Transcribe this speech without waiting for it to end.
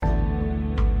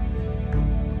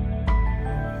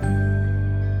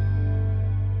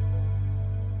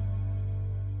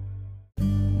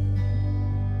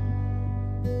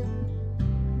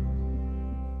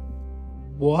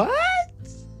What?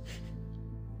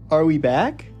 Are we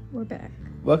back? We're back.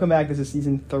 Welcome back. This is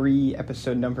season 3,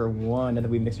 episode number 1 of the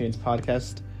We've Experience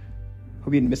podcast.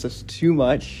 Hope you didn't miss us too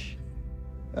much.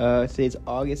 Today is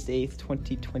August 8th,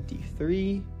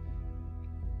 2023.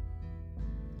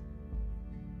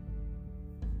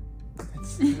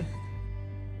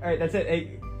 Alright, that's it.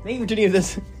 Hey, thank you for tuning in to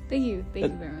this. Thank you very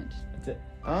much. That's it.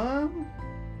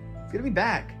 It's gonna be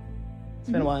back. It's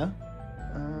been a while.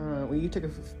 We took a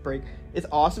break. It's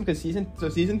awesome because season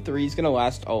 3 is gonna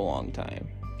last a long time.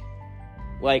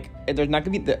 Like, there's not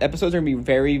gonna be, the episodes are gonna be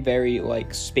very, very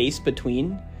like spaced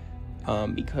between,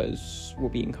 because we'll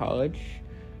be in college.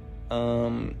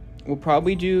 We'll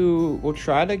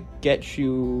try to get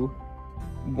you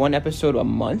one episode a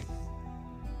month,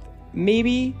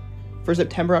 maybe for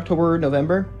September, October,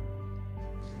 November,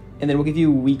 and then we'll give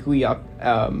you weekly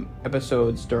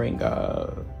episodes during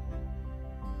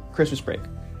Christmas break.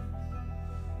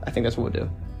 I think that's what we'll do.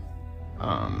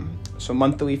 So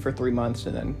monthly for 3 months,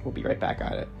 and then we'll be right back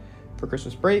at it for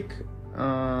Christmas break.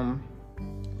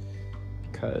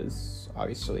 Because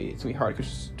obviously it's gonna be hard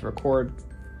to record.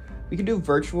 We can do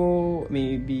virtual,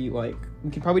 maybe like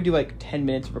we can probably do like 10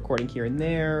 minutes of recording here and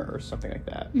there or something like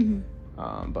that.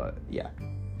 But yeah,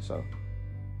 so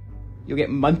you'll get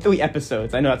monthly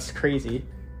episodes. I know that's crazy,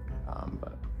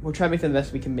 but we'll try to make them the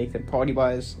best we can make them quality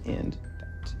wise and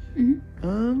that.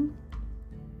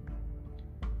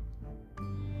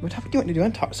 What topic do you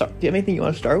want to talk? Sorry, do you have anything you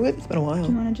want to start with? It's been a while.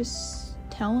 Do you want to just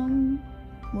tell them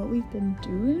what we've been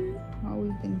doing while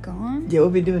we've been gone? Yeah,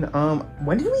 what we've been doing.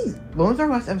 When was our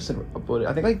last episode uploaded?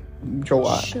 I think like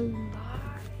July.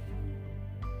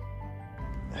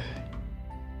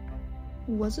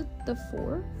 Was it the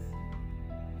 4th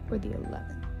or the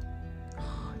 11th? I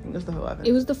think it was the 11th.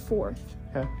 It was the 4th.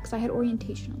 Okay. Because I had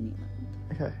orientation on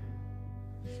the 11th. Okay.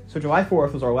 So July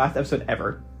 4th was our last episode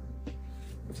ever.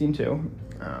 Season 2.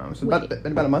 So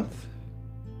been about a month.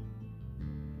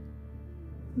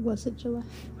 Was it July?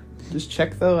 Just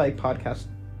check the podcast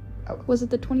out. Was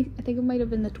it the 20th? I think it might have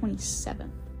been the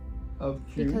 27th. Of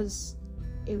June? Because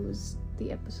it was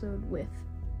the episode with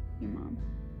your mom.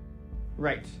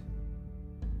 Right.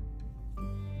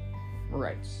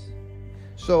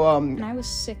 So, And I was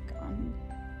sick on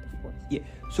the 4th. yeah.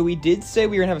 So we did say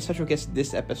we were gonna have a special guest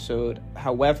this episode.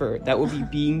 However, that will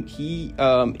be he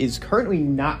is currently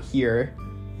not here.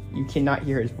 You cannot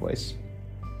hear his voice.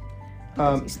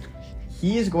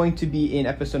 He is going to be in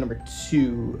episode number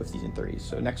 2 of season 3.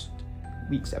 So next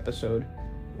week's episode,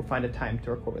 we'll find a time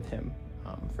to record with him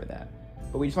for that.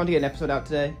 But we just wanted to get an episode out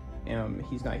today.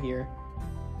 He's not here,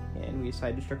 and we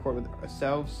decided to just record with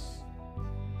ourselves.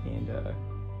 And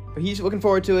but he's looking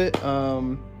forward to it.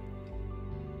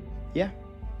 Yeah.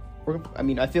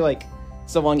 I feel like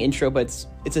it's a long intro, but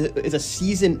it's a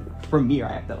season premiere.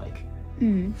 I have to like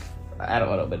add a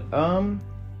little bit.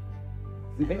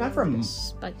 We've been gone for a month.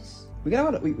 Spice. We've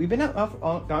been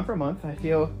gone for a month. I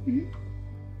feel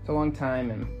it's a long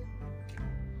time, and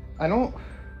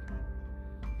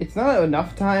it's not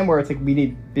enough time where it's like we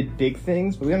need big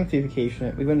things, but we went on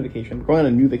vacation. We went on vacation. We're going on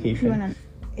a new vacation. We went on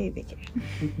a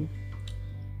vacation.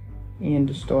 And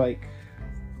just like,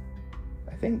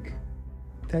 I think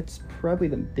that's probably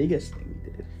the biggest thing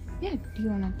we did. Yeah, do you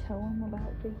want to tell them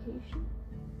about vacation?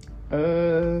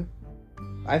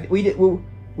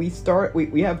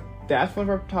 We have, that's one of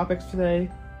our topics today.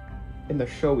 In the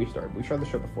show we started the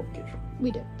show before vacation.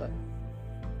 We did, but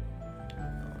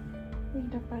we can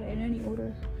talk about it in any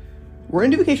order. We're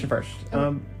into vacation first.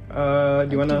 Okay.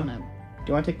 Do you want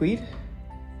to take lead?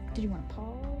 Did you want to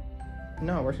pause?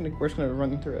 No, we're just gonna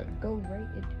run through it. Go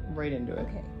right into it.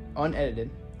 Okay. Okay. Unedited,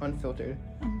 unfiltered.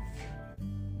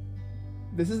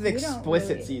 This is the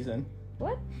explicit season.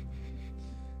 What?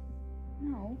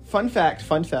 No. Fun fact.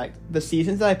 The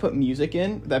seasons that I put music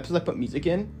in, the episodes I put music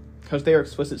in, because they are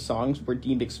explicit songs, were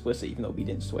deemed explicit even though we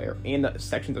didn't swear. And the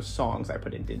sections of songs I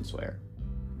put in didn't swear.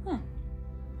 Huh.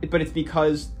 But it's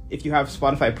because if you have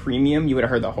Spotify Premium, you would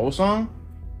have heard the whole song.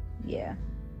 Yeah.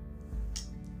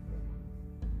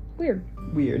 Weird.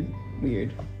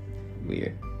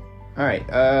 Alright,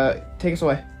 take us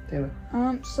away. Taylor.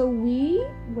 So we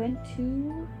went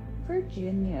to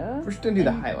Virginia. We're just gonna do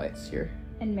the highlights here.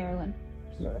 And Maryland.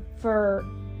 Sorry. For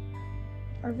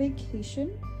our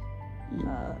vacation.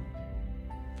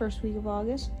 First week of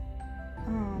August.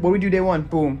 What do we do day 1?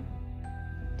 Boom.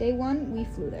 Day 1, we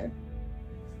flew there.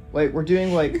 Like, we're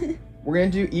doing, like, we're gonna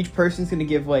do, each person's gonna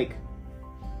give, like,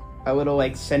 a little,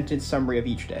 like, sentence summary of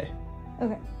each day.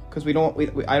 Okay. Because I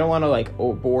don't want to, like,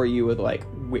 bore you with, like,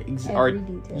 Every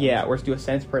detail. Yeah, we're just do a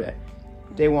sentence per day.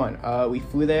 Day 1, we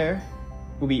flew there.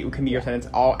 Can be your sentence.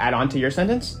 I'll add on to your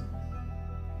sentence.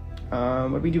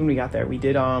 What did we do when we got there? We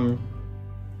did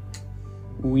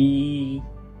we.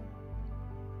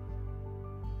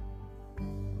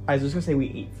 I was just gonna say we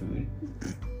ate food.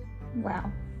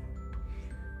 Wow.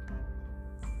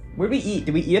 Where did we eat?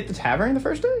 Did we eat at the tavern the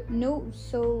first day? No,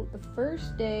 so the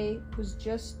first day was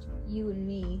just you and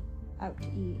me out to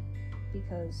eat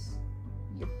because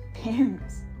your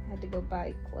parents had to go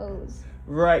buy clothes.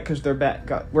 Right, because they're back.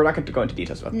 We're not going to go into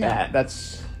details about No. that.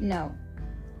 That's No,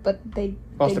 but they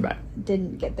lost their back.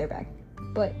 didn't get their back.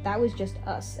 But that was just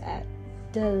us at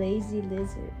the Lazy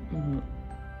Lizard, Mm-hmm.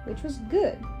 which was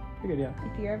good. Pretty good,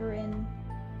 yeah. If you're ever in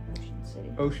Ocean City.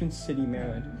 Ocean City,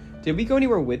 Maryland. Did we go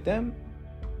anywhere with them?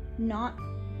 Not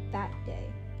that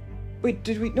day. Wait,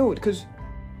 did we? No, because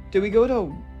did we go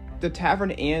to the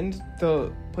tavern and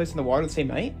the place in the water the same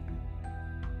night?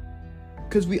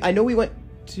 Because I know we went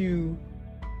to.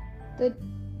 The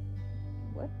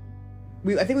what?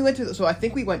 I think we went to. So I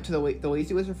think we went to the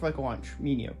Lazy Lizard for like a lunch,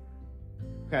 me and you.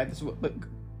 Okay, this is what. Look,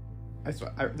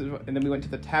 and then we went to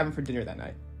the tavern for dinner that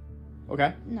night.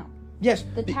 Okay. No. Yes.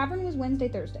 The tavern was Wednesday,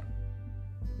 Thursday.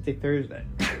 Say Thursday.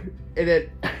 And then,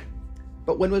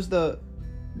 but when was the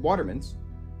Waterman's?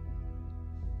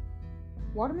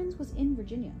 Waterman's was in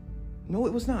Virginia. No,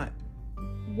 it was not.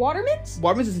 Waterman's?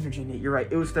 Waterman's is in Virginia. You're right.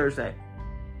 It was Thursday,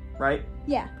 right?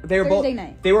 Yeah. They were Thursday both.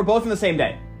 night. They were both on the same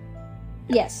day.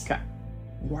 Yes. Okay.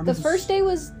 The Waterman's is- first day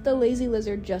was the Lazy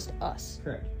Lizard, just us.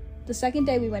 Correct. The second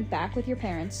day we went back with your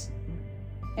parents,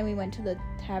 and we went to the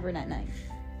tavern at night.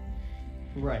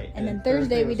 Right. And then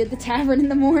Thursday we did the tavern in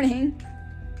the morning,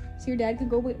 so your dad could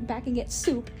go back and get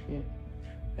soup. Yeah.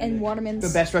 And then Waterman's.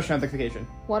 the best restaurant on the vacation.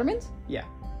 Waterman's? Yeah.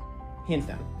 Hands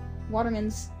down.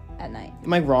 Waterman's at night.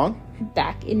 Am I wrong?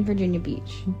 Back in Virginia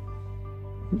Beach.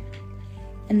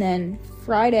 And then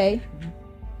Friday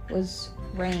was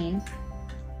rain,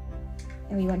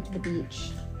 and we went to the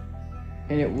beach.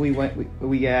 And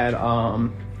we had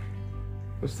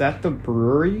was that the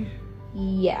brewery?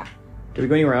 Yeah. Did we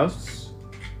go anywhere else?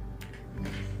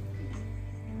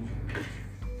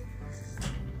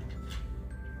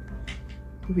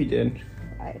 We did.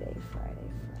 Friday.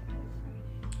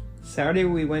 Saturday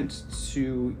we went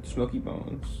to Smoky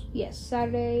Bones. Yes,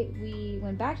 Saturday we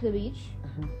went back to the beach.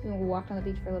 We walked on the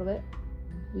beach for a little bit.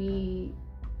 We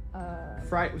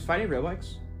Was Friday rail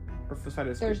bikes? Or was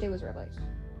Friday Thursday was red lights.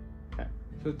 Okay.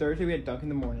 So Thursday we had dunk in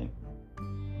the morning.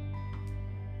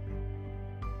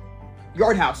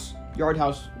 Yard House. Yard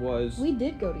House was. We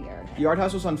did go to Yard House. Yard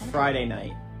House was on Friday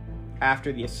night,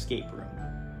 after the escape room.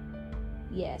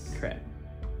 Yes. Correct.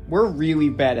 We're really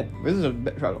bad at this. Is a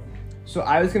bit trouble. So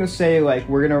I was gonna say like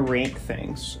we're gonna rank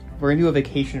things. We're gonna do a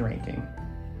vacation ranking.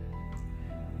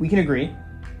 We can agree.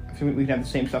 So we can have the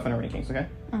same stuff in our rankings, okay?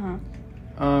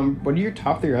 What are your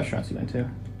top 3 restaurants you went to?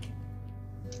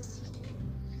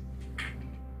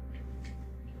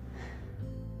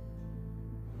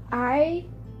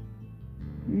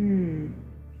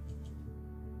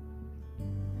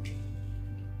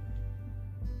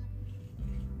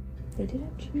 They did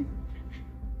actually.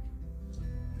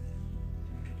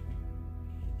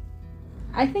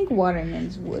 I think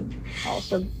Waterman's would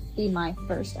also be my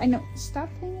first. I know. Stop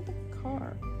playing with the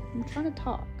car. I'm trying to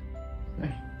talk.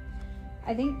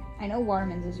 I know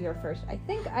Waterman's is your first. I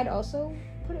think I'd also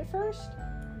put it first.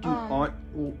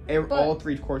 Dude, all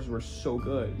 3 courses were so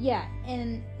good. Yeah,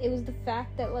 and it was the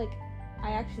fact that like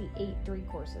I actually ate 3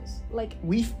 courses. Like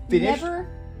We finished.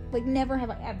 never have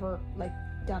I ever like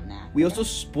done that. We also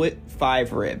split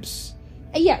 5 ribs.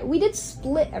 Yeah, we did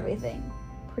split everything,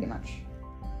 pretty much.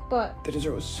 But The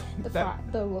dessert was so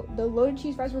the loaded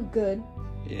cheese fries were good.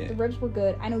 Yeah. The ribs were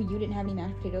good. I know you didn't have any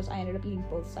mashed potatoes. I ended up eating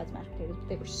both sides of mashed potatoes, but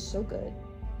they were so good.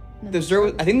 And then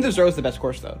I think the dessert was the best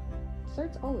course though.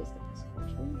 dessert's always the best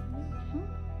course.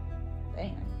 Huh?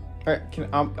 Anyway. All right,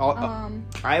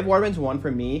 I have Waterman's 1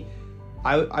 for me.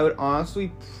 I would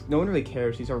honestly, no one really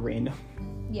cares. These are random.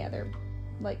 Yeah, they're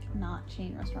like not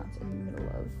chain restaurants in the middle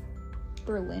of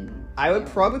Berlin. I would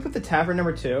probably put the tavern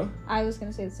number 2. I was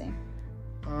gonna say the same.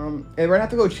 And we're gonna have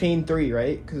to go chain 3,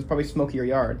 right? Because it's probably Smoky or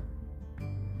Yard.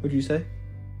 What'd you say?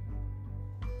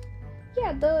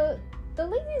 Yeah, the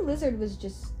Lazy Lizard was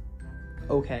just.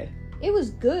 Okay. It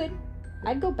was good.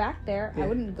 I'd go back there. Yeah. I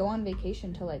wouldn't go on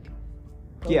vacation to like.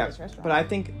 Go to Yeah, this restaurant. but I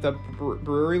think the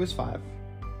brewery was 5.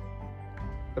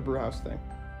 The brew house thing.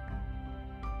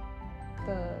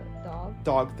 The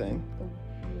Dog thing.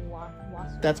 The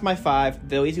wasp. That's my 5.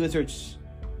 The Lazy Lizard's.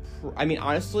 I mean,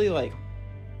 honestly, like,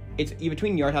 it's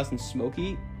between Yard House and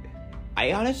Smoky.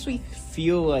 I honestly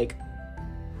feel like.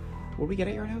 What did we get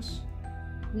at Yard House?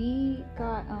 We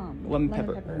got Lemon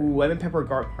pepper. Ooh, lemon pepper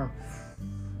garlic parm.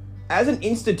 as an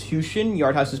institution,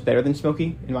 Yard House is better than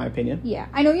Smoky, in my opinion. Yeah,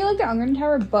 I know you like the Ungren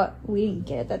Tower, but we didn't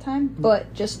get it that time.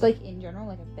 But just like in general,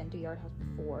 like I've been to Yard House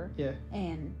before. Yeah.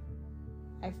 And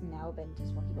I've now been to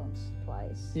Smoky Bones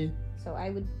twice. Yeah. So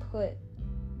I would put.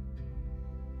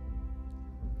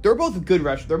 They're both good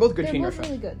restaurants. They're both good They're chain both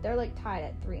restaurants. really good. They're like tied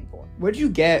at 3 and 4. What did you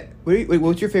get?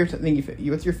 What's your favorite thing?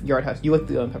 What's your Yard House? You like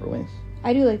the lemon pepper wings?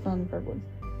 I do like the lemon pepper ones.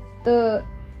 The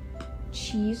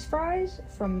cheese fries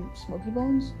from Smoky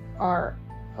Bones are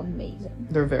amazing.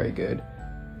 They're very good.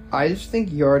 I just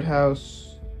think Yard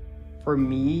House, for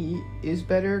me, is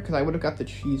better because I would have got the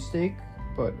cheesesteak,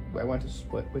 but I went to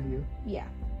split with you. Yeah.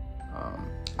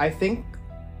 I think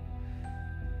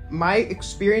my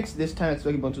experience this time at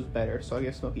Smoky Bones was better, so I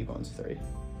guess Smoky Bones 3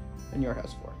 and Yard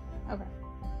House 4. Okay.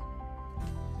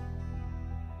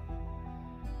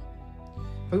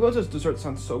 Smoky Bones' desserts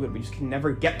sound so good, we just can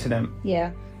never get to them.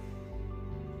 Yeah.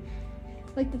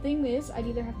 Like the thing is, I'd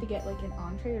either have to get like an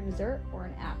entree or dessert or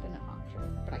an app and an entree,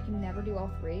 but I can never do all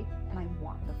 3, and I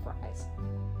want the fries.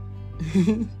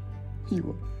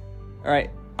 All right,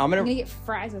 I'm I'm gonna gonna get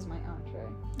fries as my entree.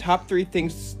 top 3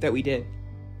 things that we did.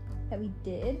 That we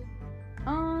did.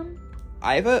 I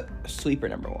have a sleeper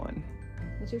number 1.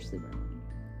 What's your sleeper number?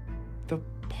 The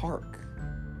park.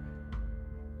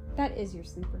 That is your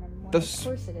sleeper number 1. The Of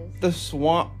course it is. The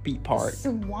swampy part. The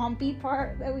swampy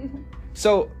part that we.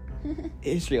 So,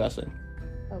 history lesson.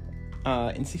 Okay.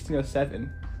 In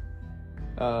 1607,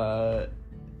 the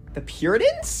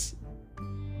Puritans?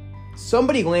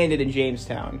 Somebody landed in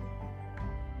Jamestown.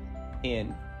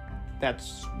 And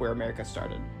that's where America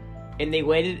started. And they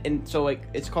landed, and so, like,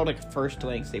 it's called, like, First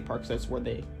Land State Park, so that's where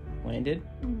they landed.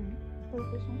 Mm-hmm.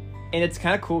 This one. And it's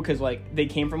kind of cool, because, like, they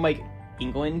came from, like,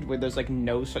 England, where there's, like,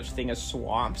 no such thing as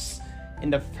swamps.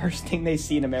 And the first thing they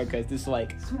see in America is this,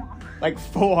 like, Swamp. like,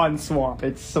 full-on swamp.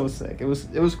 It's so sick. It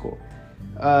was cool.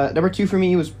 Number 2 for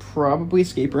me was probably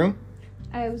Escape Room.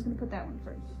 I was gonna put that one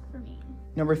for me.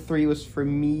 Number 3 was for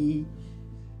me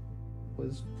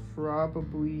was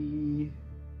probably,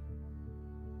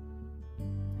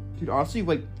 dude, honestly,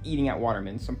 like eating at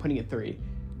Waterman's. So I'm putting it 3.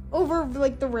 Over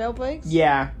like the rail bikes.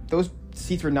 Yeah, those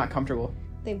seats were not comfortable.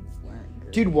 They weren't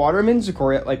good. Dude, Waterman's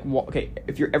great. Like, okay,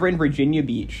 if you're ever in Virginia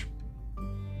Beach,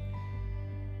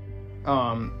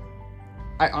 I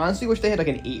honestly wish they had like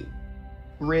an 8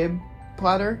 rib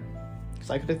platter, because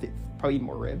I could have probably eaten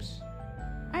more ribs.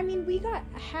 I mean, we got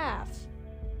half,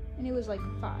 and it was like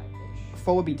 5-ish.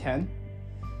 Full would be 10.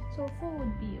 So a full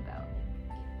would be about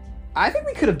 8. I think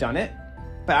we could have done it,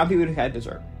 but I don't think we would have had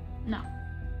dessert. No.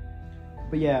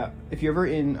 But yeah, if you're ever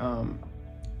in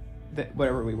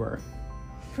whatever we were,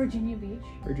 Virginia Beach.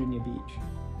 Virginia Beach,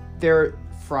 their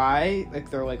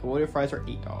their loaded fries are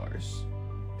 $8.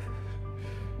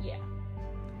 Yeah.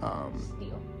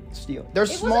 Steel. They're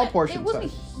small portions. It wasn't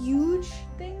a huge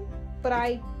thing,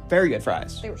 but very good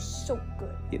fries. they were so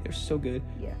good. Yeah, they're so good.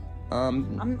 Yeah. I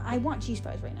I want cheese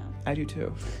fries right now. I do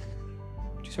too.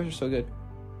 Cheese fries are so good.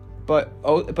 But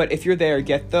if you're there,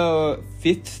 get the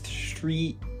 5th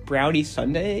Street brownie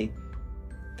sundae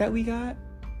that we got.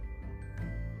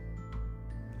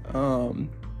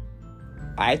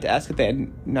 I had to ask if they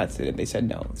had nuts in it. They said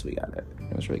no, so we got it.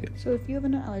 It was really good. So if you have a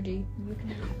nut allergy,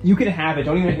 You can have it.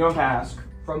 You don't have to ask.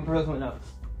 From person with nuts.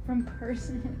 from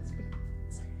person.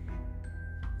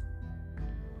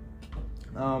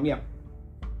 Yeah.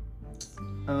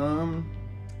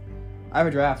 I have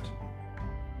a draft.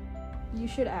 You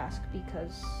should ask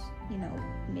because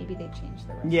maybe they changed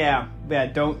the rest. Yeah,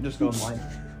 don't just go online.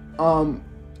 All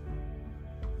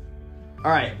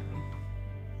right.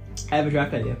 I have a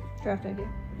draft idea. Draft idea.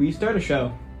 We start a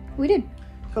show. We did.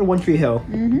 It's called One Tree Hill.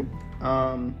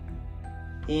 Mm-hmm.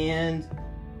 And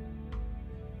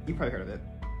you probably heard of it.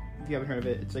 If you haven't heard of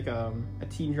it, it's like a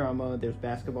teen drama. There's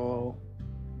basketball.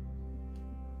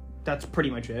 That's pretty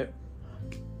much it.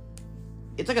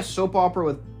 It's like a soap opera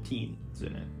with teens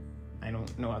in it. I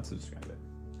don't know how to describe it.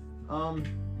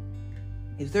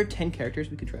 Is there 10 characters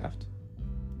we could draft?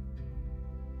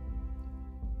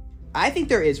 I think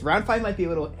there is. Round 5 might be a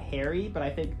little hairy, but I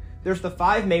think there's the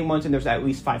 5 main ones and there's at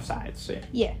least 5 sides. So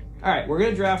Yeah. All right, we're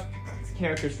gonna draft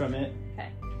characters from it. Okay.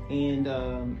 And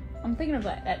I'm thinking of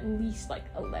at least like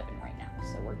 11 right now,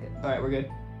 so we're good. all right, we're good.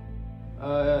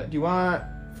 Do you want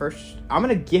first? I'm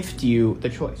gonna gift you the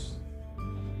choice.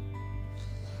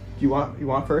 You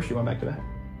want first? You want back to back?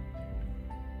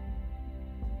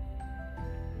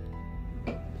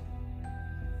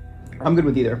 I'm good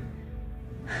with either.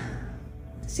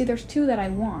 See, there's 2 that I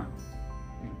want,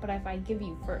 but if I give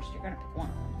you first, you're gonna pick one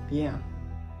of them. Yeah.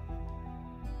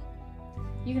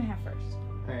 You can have first.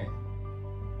 All right.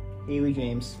 Haley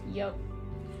James. Yup.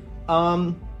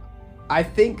 I I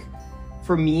think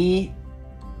for me,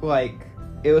 like,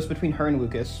 it was between her and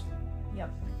Lucas.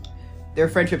 Yep. Their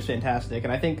friendship's fantastic,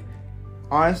 and I think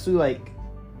honestly, like,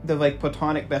 the like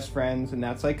platonic best friends, and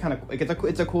that's like kind of like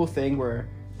it's a cool thing where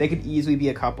they could easily be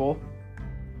a couple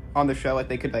on the show. Like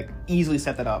they could like easily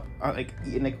set that up like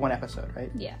in like one episode, right?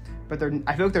 Yeah. But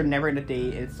I feel like they're never gonna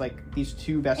date. It's like these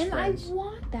two best friends. And I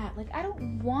want that. Like I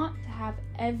don't want to have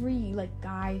every like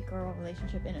guy-girl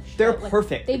relationship in a show. They're like,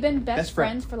 perfect. They've been best Best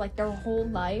friend. friends for like their whole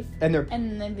life, And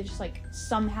then they just like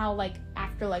somehow like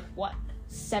after like what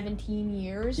 17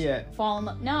 years, Yeah. fall in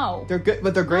love. No, they're good,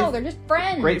 but they're great. No, they're just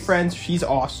friends. Great friends. She's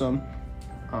awesome.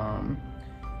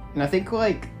 And I think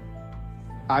like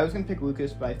I was gonna pick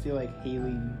Lucas, but I feel like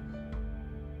Haley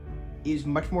is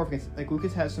much more like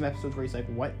Lucas has some episodes where he's like,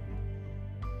 "What?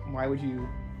 Why would you?"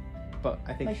 But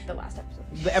I think Like the last episode.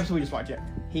 the episode we just watched, yeah.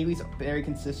 Haley's very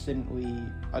consistently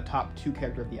a top 2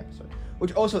 character of the episode.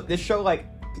 Which also, this show, like,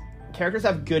 characters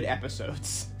have good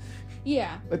episodes.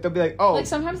 Yeah. Like, they'll be like, oh. Like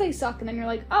sometimes they suck, and then you're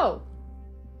like, oh,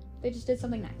 they just did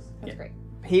something nice. That's Yeah. great.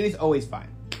 Haley's always fine.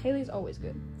 Haley's always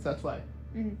good. So that's why.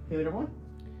 Mhm. Haley number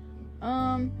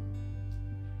 1?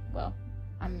 Well,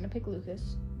 I'm gonna pick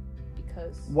Lucas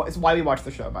because It's why we watch the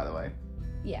show, by the way.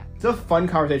 yeah. It's a fun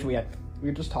conversation we had. We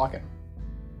were just talking.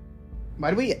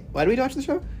 Why do we watch the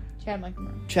show? Chad Michael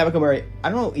Murray. Chad Murray. I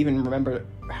don't even remember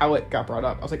how it got brought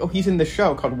up. I was like, oh, he's in this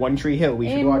show called One Tree Hill. We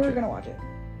should And watch we're it. gonna watch it.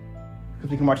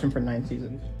 Because we can watch him for 9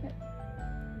 seasons.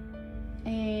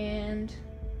 And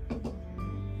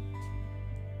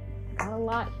got a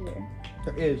lot here.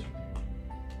 There is.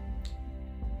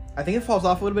 I think it falls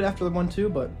off a little bit after the 1, 2,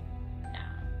 but Nah.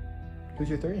 who's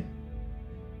your 3?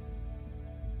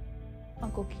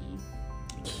 Uncle Keith.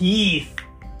 Keith.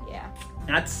 Yeah.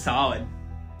 That's solid.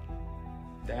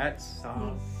 That's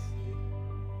solid.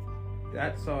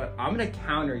 That's solid. I'm gonna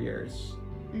counter yours.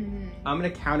 Mm-hmm. I'm gonna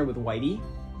counter with Whitey.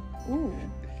 Ooh.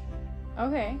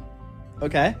 Okay.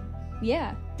 Okay.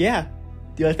 Yeah. Yeah.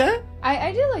 Do you like that?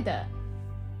 I do like that.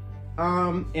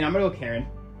 And I'm gonna go Karen.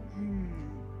 Hmm.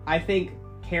 I think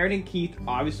Karen and Keith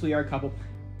obviously are a couple.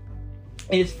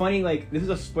 And it's funny, like, this is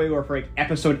a spoiler for, like,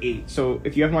 episode 8. So,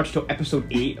 if you haven't watched till episode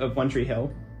 8 of One Tree Hill.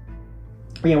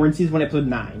 Yeah, we're in season 1, episode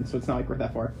 9, so it's not like we're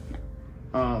that far.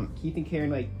 Keith and Karen,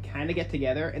 like, kind of get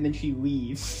together, and then she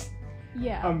leaves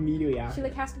Yeah. immediately after. She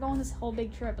like has to go on this whole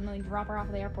big trip, and then they drop her off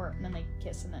at the airport, and then they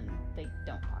kiss, and then they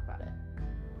don't talk about it.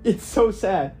 It's so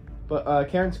sad. But,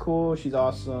 Karen's cool, she's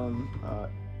awesome.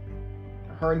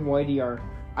 Her and Whitey are...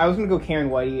 I was gonna go Karen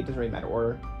Whitey, it doesn't really matter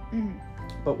order. Mm-hmm.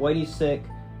 But Whitey's sick.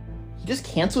 He just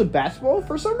canceled basketball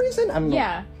for some reason? I don't know.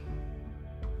 Yeah.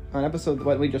 On episode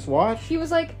what we just watched. He was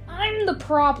like, "I'm the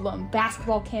problem."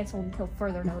 Basketball canceled until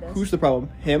further notice. Who's the problem?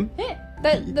 Him? Yeah,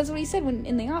 that's what he said when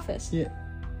in the office. Yeah.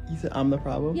 He said, I'm the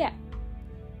problem? Yeah.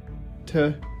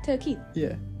 To Keith.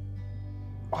 Yeah.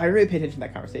 Oh, I really paid attention to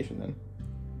that conversation then.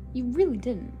 You really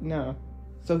didn't. No.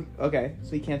 So, okay.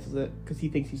 So he cancels it because he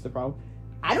thinks he's the problem.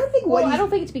 I don't think Well, Whitey's... I don't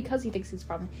think it's because he thinks he's the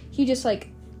problem. He just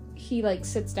he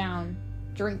sits down,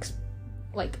 drinks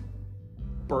like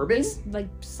Bourbon? like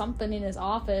something in his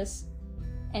office,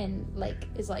 and like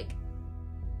is like,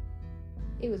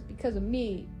 it was because of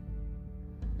me,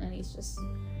 and he's just.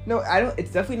 No, I don't...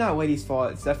 It's definitely not Whitey's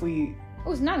fault. It's definitely... It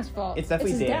was not his fault. It's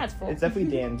definitely his Dan. dad's fault. It's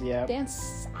definitely Dan's, yeah. Dan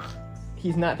sucks.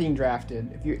 He's not being drafted.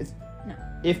 No.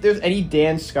 If there's any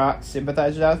Dan Scott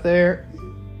sympathizers out there,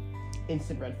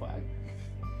 instant red flag.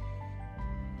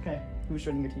 Okay, who's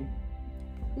joining your team?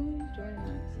 Who's joining my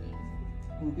team?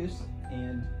 Lucas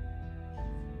and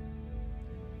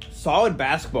solid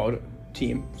basketball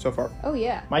team so far. Oh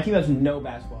yeah. My team has no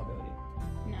basketball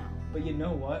ability, No. but you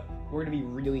know what? We're gonna be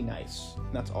really nice.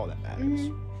 And that's all that matters.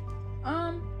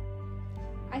 Mhm.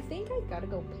 I think I gotta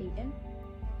go Peyton.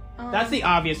 That's the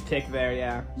obvious pick there.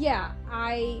 Yeah, Yeah,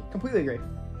 I completely agree.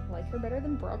 like her better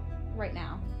than Brooke right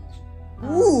now.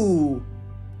 Ooh,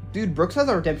 dude, Brooks has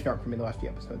a redemption arc for me the last few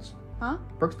episodes. Huh?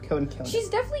 Brooks killing. She's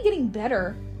definitely getting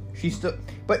better. She's still,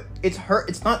 but it's her.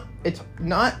 It's not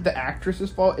the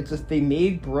actress's fault. It's just they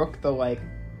made Brooke the like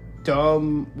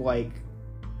dumb, like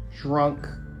drunk,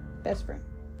 Best friend.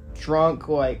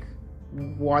 like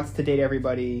wants to date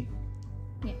everybody.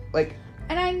 Yeah. Like,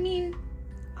 And I mean,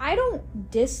 I don't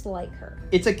dislike her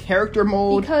it's a character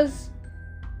mold. because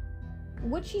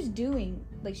what she's doing,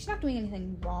 like, she's not doing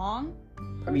anything wrong.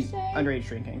 I Per mean, se. underage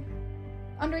drinking.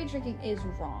 Underage drinking is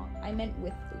wrong. I meant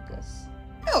with Lucas.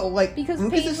 No, like Because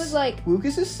Lucas Peyton is, was like,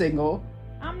 Lucas is single.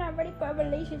 I'm not ready for a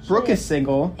relationship. Brooke is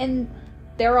single. And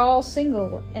they're all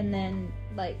single. And then,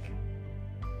 like,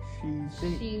 She's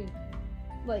she,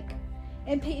 like,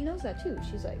 and Peyton knows that too.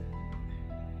 She's like,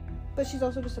 but she's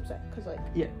also just upset because, like,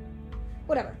 Yeah.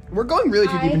 whatever. We're going really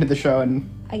too deep into the show, and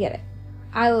I get it.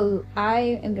 I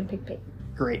am gonna pick Peyton.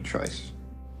 great choice.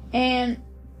 And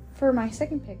for my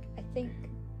second pick, I think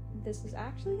this is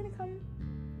actually gonna come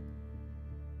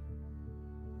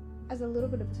as a little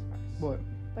bit of a surprise. What?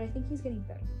 But I think he's getting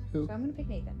better. Who? So I'm gonna pick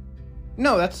Nathan.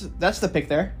 No, that's the pick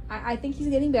there. I think he's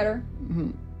getting better.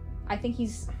 Mm-hmm. I think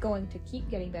he's going to keep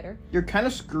getting better. You're kind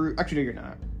of screwed. Actually, no, you're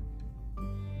not.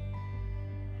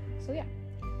 So yeah,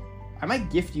 I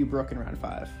might gift you Brooke in round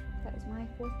 5. that is my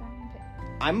 4th round pick.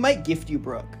 I might gift you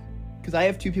Brooke, because I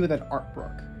have 2 people that aren't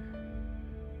Brooke.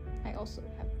 I also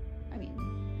have. I mean,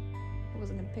 I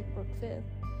wasn't gonna pick Brooke 5th.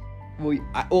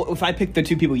 Well, if I pick the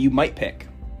 2 people you might pick.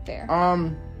 Fair.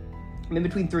 I'm in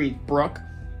between 3. Brooke,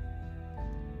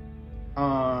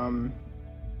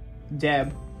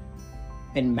 Deb,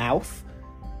 and Mouth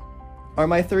are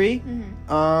my 3.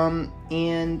 Mm-hmm.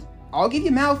 And I'll give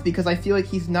you Mouth because I feel like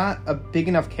he's not a big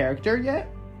enough character yet.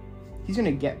 He's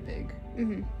gonna get big.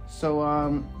 Mm-hmm. So,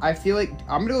 I feel like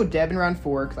I'm gonna go Deb in round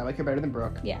 4 because I like her better than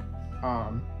Brooke. Yeah.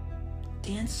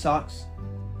 Dan sucks.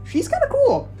 She's kind of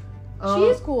cool. She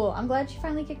is cool. I'm glad she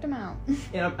finally kicked him out.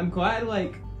 And I'm glad,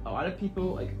 like, a lot of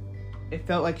people, like, it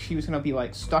felt like she was gonna be,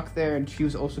 like, stuck there, and she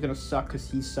was also gonna suck because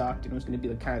he sucked, and it was gonna be,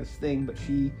 like, kind of this thing, but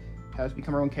she has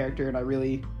become her own character, and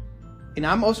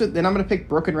I'm gonna pick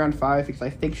Brooke in round 5 because I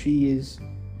think she is,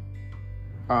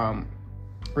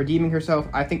 redeeming herself.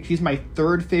 I think she's my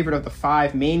 3rd favorite of the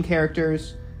 5 main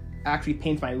characters. Actually,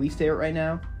 Payne's my least favorite right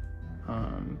now,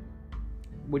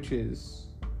 which is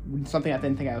something I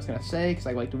didn't think I was gonna say because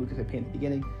I liked Lucas and Payne at the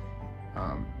beginning.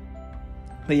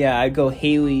 But yeah, I'd go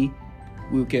Haley,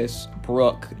 Lucas,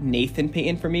 Brooke, Nathan,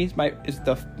 Peyton for me is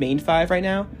the main 5 right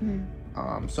now.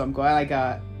 Mm-hmm. So I'm glad I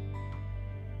got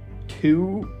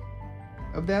 2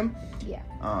 of them. Yeah.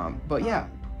 But yeah,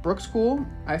 Brooke's cool.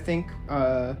 I think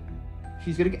I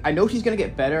know she's gonna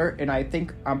get better, and I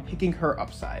think I'm picking her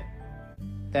upside.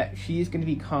 That she's gonna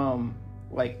become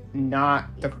like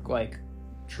not the like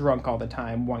drunk all the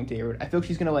time, wanting to get I feel like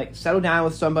she's gonna like settle down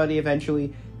with somebody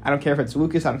eventually. I don't care if it's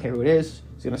Lucas. I don't care who it is.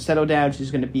 She's gonna settle down.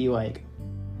 She's gonna be like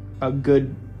a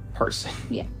good person.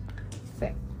 Yeah.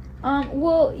 Fair.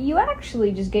 Well, you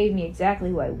actually just gave me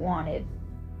exactly what I wanted.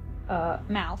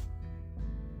 Mouth.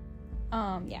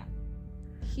 Yeah.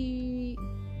 He,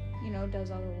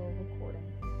 does all the little recording,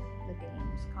 the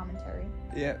games, commentary.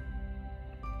 Yeah.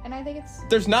 And I think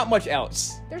There's not much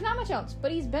else. there's not much else,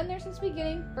 but he's been there since the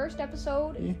beginning. First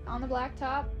episode, Yeah. on the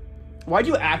blacktop. Why'd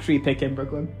you actually pick him,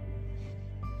 Brooklyn?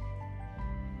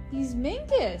 He's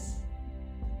Minkus.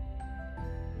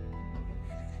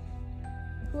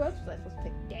 Who else was I supposed to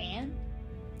pick? Dan?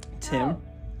 Tim. Oh.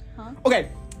 Huh? Okay,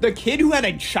 the kid who had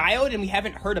a child and we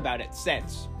haven't heard about it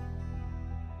since.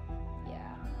 Yeah,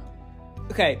 I don't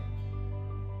know.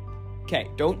 Okay,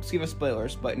 don't give us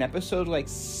spoilers, but in episode like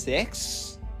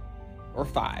 6 or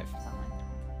 5, Something like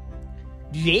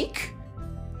that. Jake,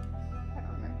 I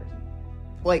don't remember.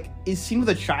 like, is seen with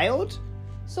a child?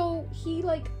 So, he,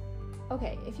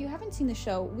 okay, if you haven't seen the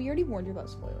show, we already warned you about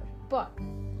spoilers, but...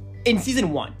 In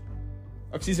season 1.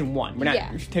 Of season 1. We're not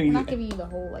telling we're you. not giving you the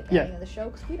whole, Yeah. ending of the show,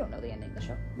 because we don't know the ending of the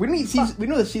show. We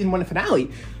know the season 1 finale.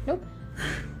 Nope.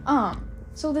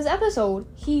 So this episode,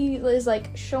 he is,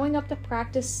 showing up to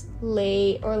practice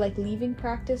late, or, leaving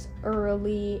practice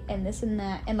early, and this and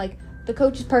that, and, the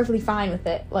coach is perfectly fine with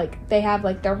it. They have,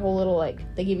 their whole little,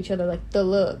 they give each other, the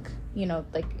look,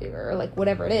 or,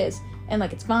 whatever it is, and,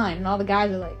 it's fine, and all the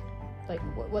guys are,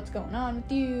 what's going on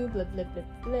with you, blah, blah, blah,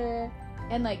 blah,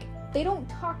 and, they don't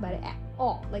talk about it at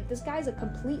all. This guy's a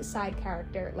complete side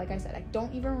character. Like I said, I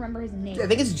don't even remember his name. I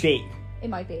think it's Jake. It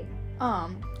might be.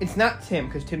 It's not Tim,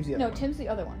 because Tim's the other one. No, Tim's the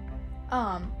other one.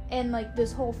 And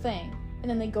this whole thing. And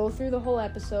then they go through the whole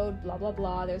episode, blah, blah,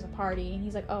 blah. There's a party, and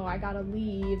he's like, oh, I gotta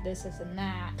leave, this, and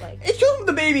that. It's just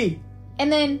the baby!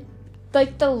 And then,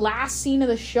 the last scene of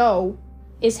the show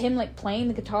is him, playing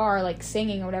the guitar,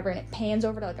 singing or whatever, and it pans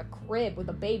over to, a crib with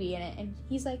a baby in it. And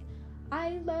he's like,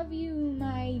 I love you,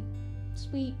 my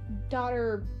sweet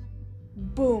daughter.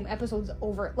 Boom, episode's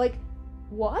over.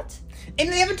 What? And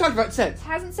they haven't talked about it since.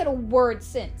 Hasn't said a word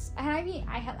since. And I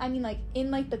mean,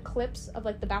 in the clips of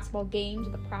the basketball games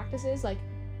or the practices, I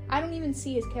don't even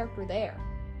see his character there.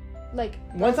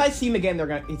 Once I see him again,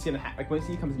 it's gonna happen. Once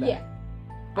he comes back. Yeah.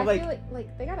 But I feel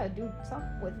like they gotta do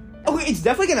something with. Okay, it's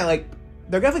definitely gonna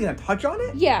they're definitely gonna touch on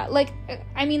it. Yeah,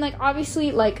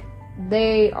 obviously,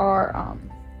 they are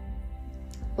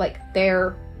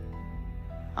they're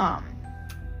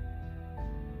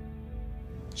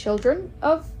children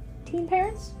of teen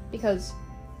parents, because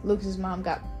Lucas's mom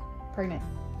got pregnant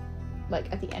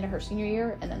at the end of her senior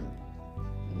year, and then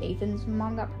Nathan's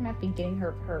mom got pregnant beginning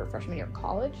her freshman year of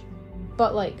college.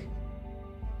 But like,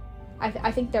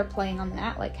 I think they're playing on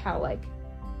that, like how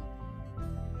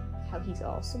he's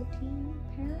also a teen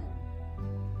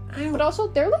parent. But also,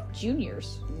 they're like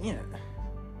juniors. Yeah.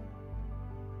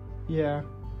 Yeah.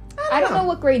 I don't know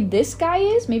what grade this guy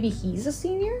is. Maybe he's a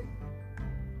senior.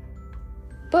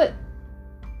 But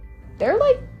they're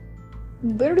like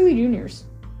literally juniors.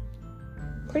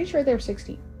 Pretty sure they're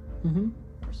 16. Mm-hmm.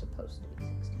 Or supposed to be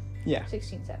 16. Yeah.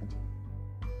 16, 17.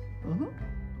 Mm-hmm.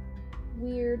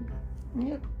 Weird.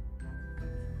 Yep.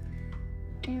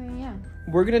 Anyway, yeah.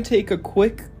 We're gonna take a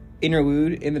quick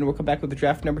interlude, and then we'll come back with the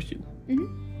draft number 2.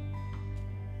 Mm-hmm.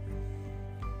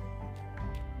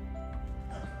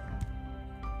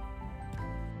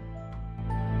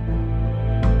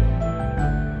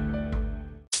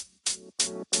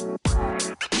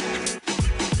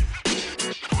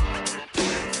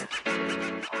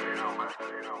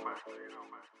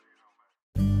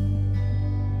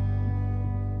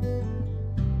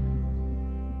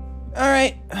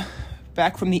 Alright,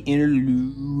 back from the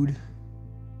interlude.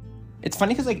 It's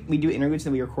funny because like we do interludes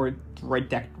and we record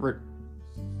directly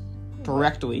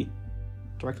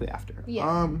after.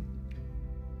 Yeah.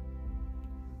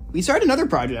 We started another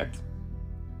project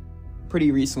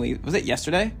pretty recently. Was it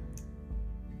yesterday?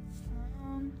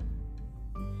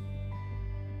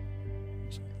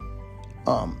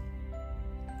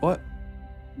 What?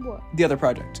 What? The other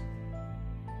project.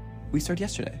 We started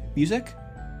yesterday. Music?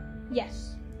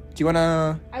 Yes. Do you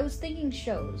wanna I was thinking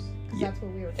shows, because that's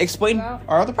what we were talking explain about.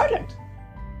 our other project?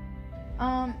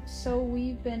 So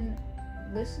we've been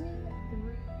listening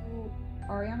through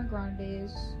Ariana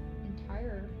Grande's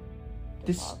entire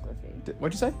discography.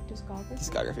 What'd you say?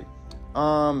 Discography.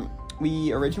 Discography.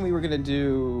 We originally were gonna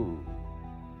do.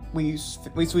 We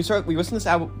listened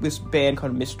to this band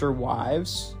called Mr.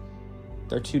 Wives.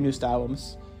 Their 2 newest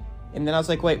albums, and then I was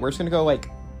like, wait, we're just gonna go like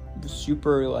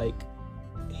super like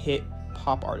hit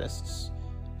pop artists.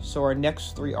 So our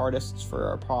next 3 artists for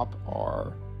our pop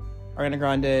are Ariana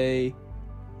Grande,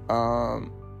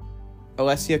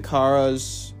 Alessia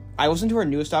Cara's. I listened to her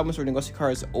newest album, so we're doing Alessia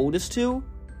Cara's oldest 2,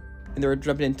 and they're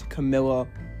jumping into Camila,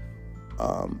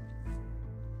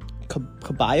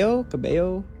 Cabello.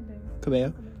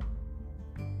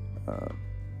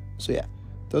 So yeah,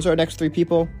 those are our next 3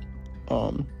 people.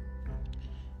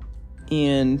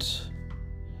 And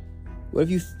what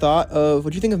do you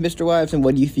think of Mr. Wives, and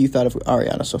what do you thought of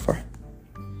Ariana so far?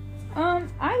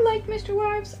 I like Mr.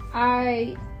 Wives.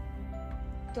 I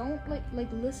don't like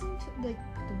listen to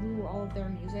through all of their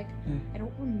music. I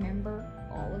don't remember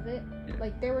all of it. Yeah.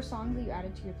 Like there were songs that you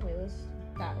added to your playlist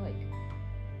that like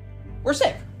We're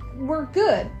sick. were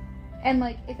good, and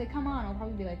like if they come on, I'll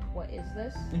probably be like, "What is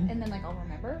this?" Mhm. And then like I'll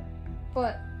remember.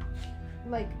 But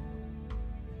like,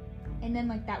 and then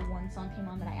like that one song came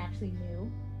on that I actually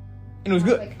knew. And it was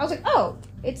good. I was like, oh,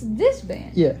 it's this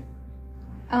band. Yeah.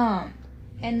 And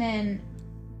then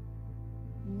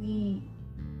we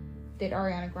did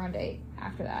Ariana Grande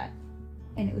after that,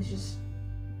 and it was just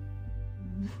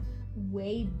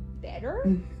way better.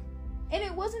 And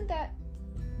it wasn't that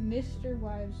Mr.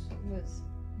 Wives was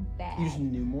bad. You just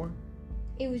knew more?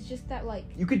 It was just that like,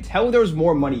 You could tell there was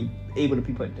more money able to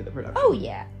be put into the production. oh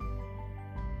yeah.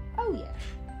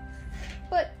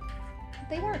 But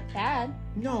they weren't bad.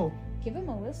 No. Give them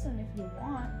a listen if you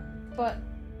want. But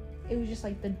it was just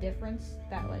like the difference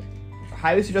that like,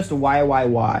 Highly suggest a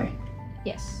YYY.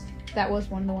 yes, that was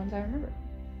one of the ones I remember.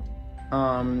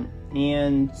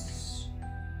 And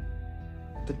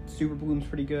the Super Bloom's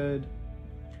pretty good.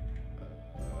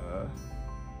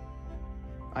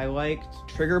 I liked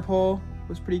Trigger Pull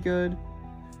was pretty good.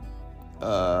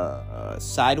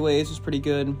 Sideways was pretty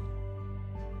good.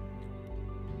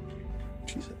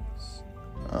 Jesus.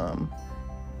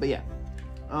 But yeah.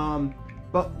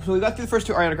 But so we got through the first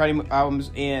 2 Ariana Grande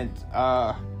albums, and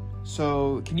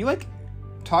so can you like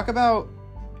talk about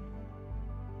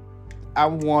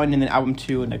album 1 and then album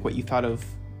 2 and like what you thought of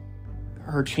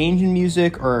her change in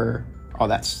music or all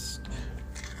that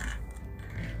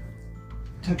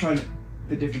touch on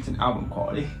the difference in album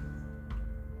quality.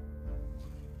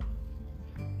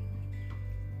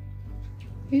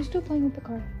 Are you still playing with the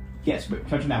card? Yes, but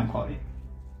touch on album quality.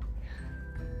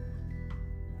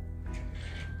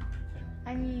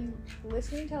 I mean,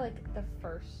 listening to like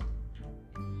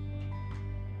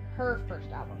her first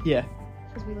album, Yeah.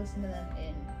 because we listened to them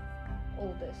in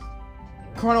oldest.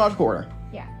 Chronological order.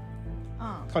 Yeah.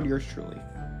 Called Yours Truly.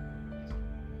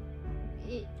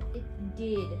 It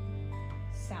did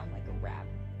sound like a rap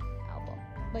album.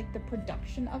 Like the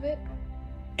production of it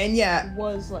And yeah,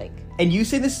 was like, and you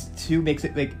say this too makes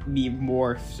it like me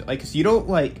more like, cause you don't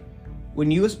like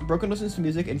when you Brooklyn listens to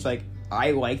music and it's like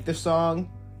I like the song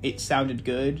it sounded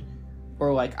good,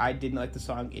 or like I didn't like the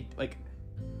song. It like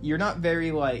you're not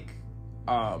very like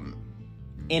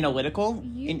analytical.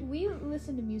 We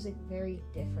listen to music very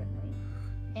differently,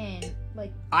 and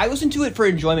like I listen to it for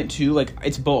enjoyment too. Like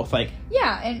it's both. Like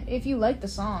yeah, and if you like the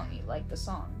song, you like the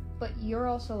song. But you're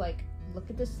also like, look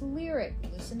at this lyric,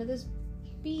 listen to this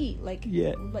beat, like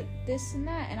like this and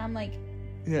that, and I'm like,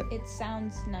 it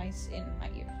sounds nice in my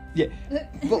ear. Yeah,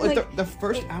 but like the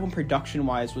first album production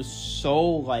wise was so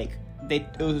like it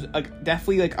was like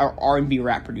definitely like our R&B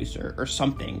rap producer or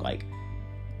something. Like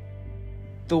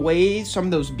the way some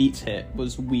of those beats hit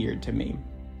was weird to me,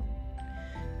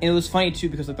 and it was funny too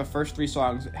because like the first 3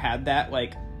 songs had that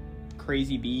like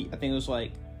crazy beat. I think it was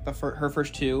like her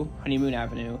first 2, Honeymoon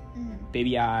Avenue,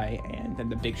 Baby I, and then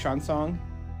the Big Sean song,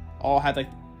 all had like,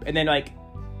 and then like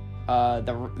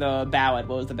the ballad.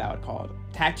 What was the ballad called?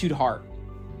 Tattooed Heart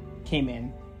came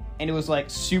in, and it was like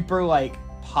super like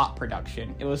pop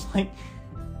production. It was like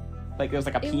it was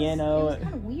like a piano. It was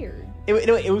kind of weird.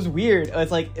 It was weird. It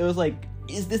was like,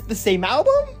 is this the same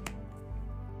album?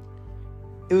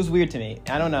 It was weird to me.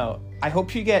 I don't know. I hope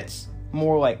she gets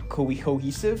more like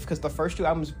cohesive because the first 2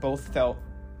 albums both felt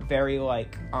very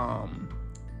like kind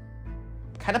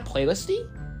of playlisty.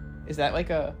 Is that like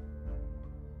a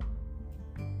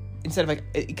instead of like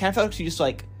it kind of felt like she just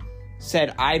like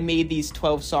said I made these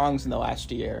 12 songs in the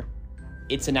last year.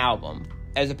 It's an album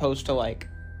as opposed to like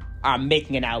I'm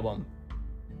making an album.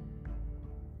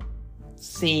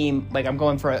 Same like I'm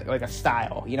going for like a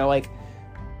style, you know, like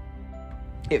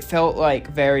it felt like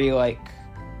very like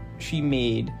she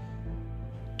made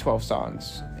 12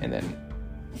 songs and then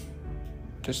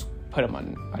just put them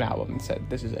on an album and said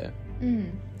this is it.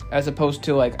 As opposed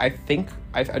to like I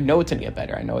know it's gonna get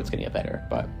better. I know it's gonna get better,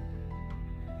 but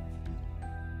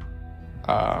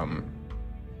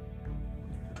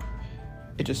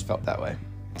it just felt that way.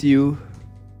 Do you?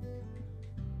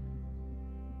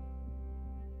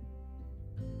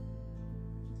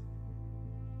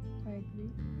 I agree.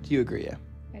 Do you agree? Yeah.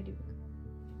 I do.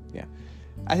 Yeah,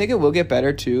 I think it will get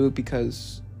better too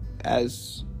because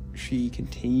as she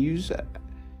continues,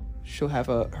 she'll have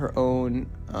her own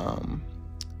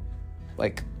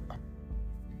like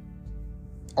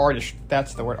artist.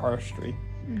 That's the word, artistry.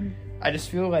 I just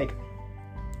feel like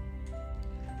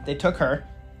they took her.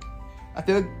 I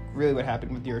feel like really what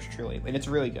happened with Yours Truly, and it's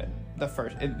really good. The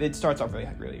first, it starts off really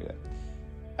good.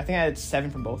 I think I had 7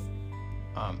 from both.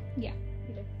 Yeah,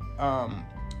 you did.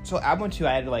 So album 2,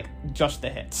 I added like just the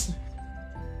hits.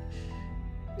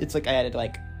 It's like I added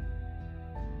like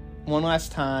One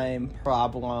Last Time,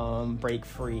 Problem, Break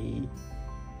Free,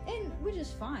 and which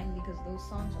is fine because those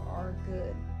songs are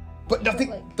good. but nothing.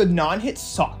 Like, the non-hits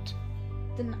sucked.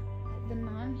 The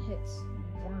non-hits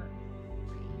weren't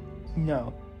great.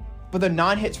 No, but the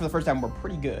non-hits for the first album were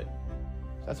pretty good.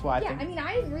 That's why I think. I mean,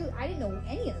 I didn't know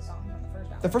any of the songs on the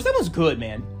first album. The first album was good,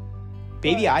 man.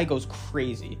 Baby I goes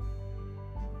crazy.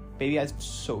 Baby I's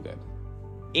so good.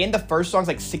 And the first song's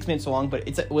like 6 minutes long, but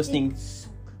it's like listening. It's so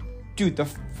good. Dude, the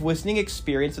listening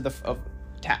experience of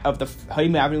the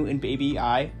Honeymoon Avenue and Baby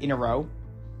I in a row.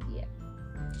 Yeah.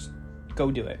 Just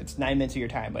go do it. It's 9 minutes of your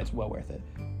time, but it's well worth it.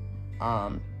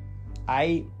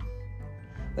 I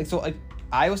listen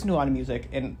to a lot of music,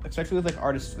 and especially with like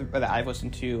artists that I've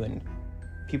listened to and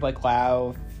people like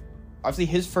Lau. Obviously,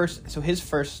 his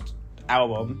first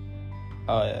album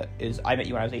is I Met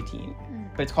You When I Was 18,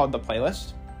 but it's called The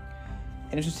Playlist,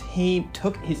 and it's just he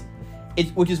took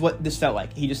which is what this felt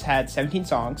like. He just had 17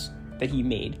 songs that he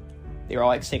made. They were all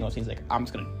like singles. He's like, I'm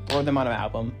just gonna throw them on an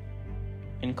album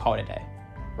and call it a day,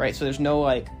 right? So there's no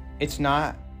like, it's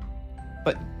not.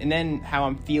 But and then How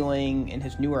I'm Feeling in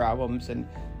his newer albums, and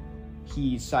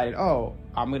he decided, I'm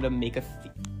gonna make a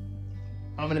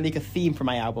theme for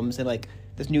my albums, and like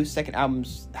this new second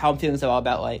album's How I'm Feeling is all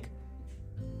about like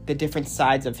the different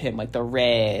sides of him. Like the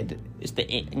red is the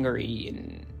angry,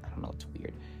 and I don't know, it's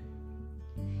weird.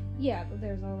 Yeah, but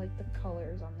there's all like the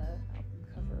colors on the album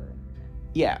cover.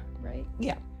 Yeah. Right?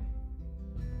 Yeah.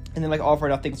 And then like All for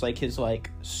Nothing's like his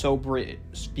like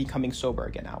becoming sober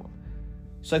again album.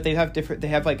 So like they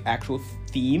have like actual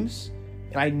themes,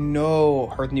 and I know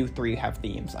her new 3 have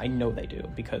themes. I know they do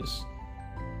because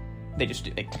they just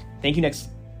do. Like, Thank You Next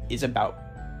is about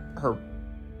her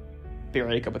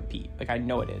breakup with Pete. Like I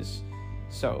know it is.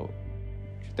 So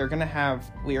they're gonna have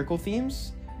lyrical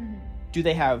themes. Mm-hmm. Do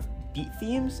they have beat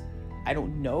themes? I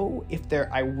don't know.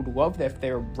 I would love that if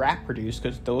they're rap produced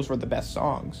because those were the best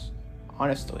songs,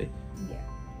 honestly.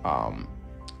 Yeah.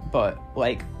 But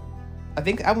like, I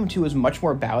think album 2 is much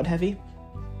more ballad heavy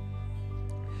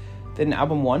than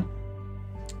album 1.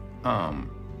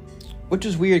 which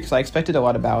is weird because I expected a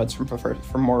lot of ballads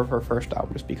from more of her first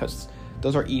albums because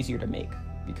those are easier to make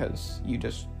because you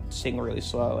just sing really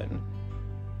slow and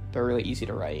they're really easy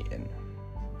to write, and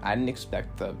I didn't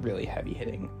expect the really heavy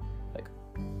hitting like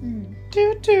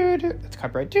do do do. That's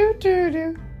copyright do do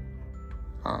do.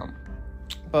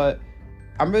 But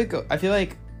I'm really I feel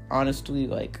like honestly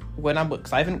like when I'm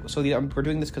because I haven't we're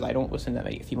doing this because I don't listen to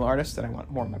many female artists and I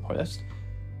want more on my playlist.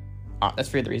 That's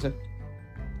for the reason.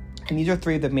 And these are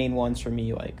three of the main ones for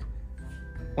me. Like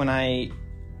when I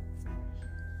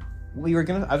was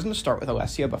gonna start with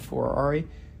Alessia before Ari,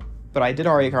 but I did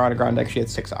Ariana Grande. Like she had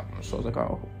 6 albums, so I was like,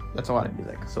 oh, that's a lot of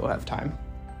music, so we'll have time.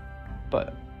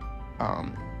 But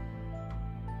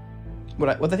what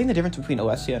I think the difference between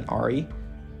Alessia and Ari,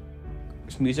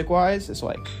 music wise, is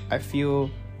like I feel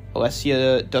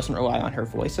Alessia doesn't rely on her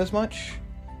voice as much,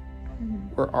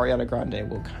 where Ariana Grande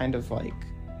will kind of like,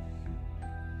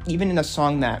 even in a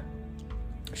song that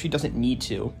she doesn't need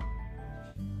to,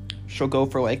 she'll go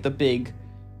for like the big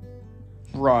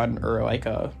run or like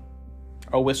a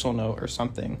whistle note or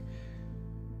something,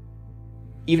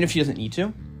 even if she doesn't need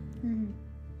to.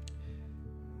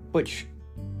 Which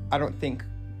I don't think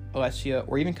Alessia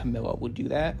or even Camilla would do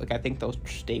that. Like I think they'll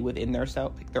stay within their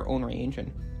self, like their own range, and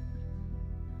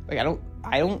like I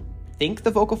don't think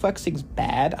the vocal flexing's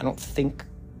bad. I don't think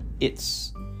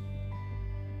it's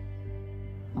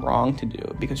wrong to do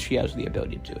it because she has the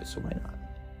ability to do it, so why not?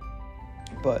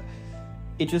 But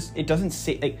it doesn't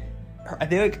say like I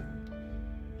think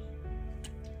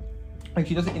like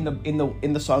she does it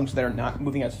in the songs that are not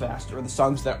moving as fast or the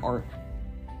songs that aren't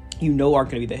going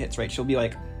to be the hits, right? She'll be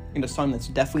like in a song that's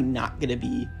definitely not going to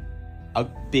be a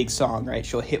big song, right?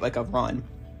 She'll hit like a run,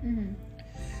 and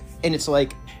it's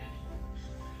like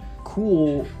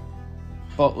cool,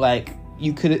 but like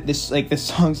this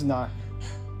song's not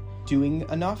doing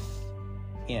enough,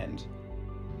 and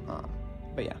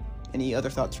but yeah. Any other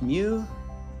thoughts from you?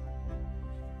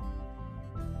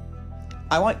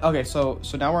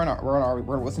 So now we're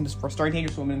starting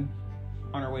Dangerous Woman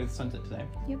on our way to the sunset today.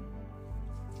 Yep.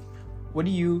 What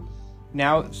do you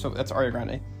now? So that's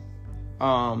Ariana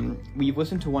Grande. We've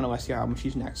listened to one Alessia album.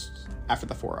 She's next after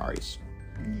the 4 Aries.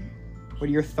 What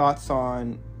are your thoughts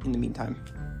on In the Meantime?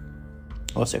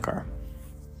 Alessia Cara.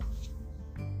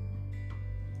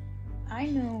 I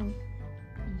know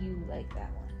you like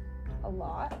that one a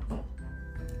lot.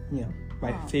 Yeah,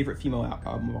 my favorite female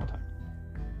album of all time.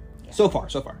 Yeah. So far.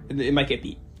 It might get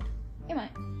beat. It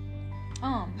might.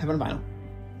 Have it on vinyl.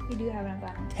 We do have it on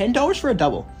vinyl. $10 for a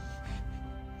double.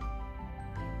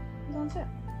 It's on sale.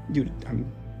 Dude,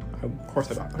 of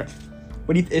course I bought. Okay.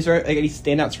 Is there like any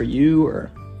standouts for you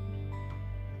or?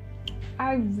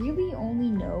 I really only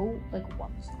know like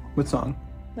one song. What song?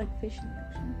 Like Fish in the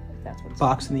Ocean. If that's what it's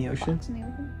Box called. in the Ocean. Box in the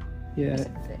Ocean. Yeah.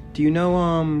 Do you know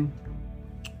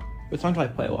what song do I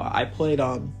play a lot? I played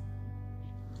I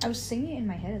was singing it in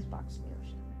my head as Box in the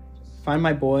Ocean. Find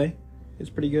My Boy is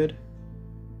pretty good.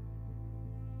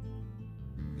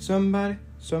 Somebody.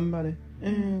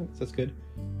 That's good.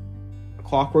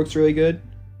 Clockwork's really good.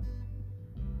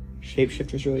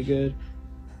 Shapeshifter's really good.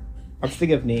 I'm just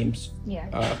thinking of names.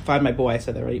 Yeah. Find My Boy, I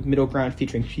said that right. Middle Ground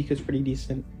featuring Chica's pretty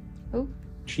decent. Who?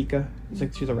 Chica. It's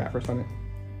like she's a rapper on it.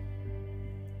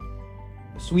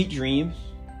 Sweet Dreams.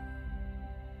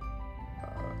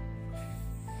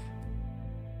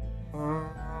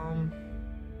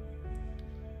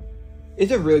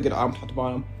 It's a really good album top to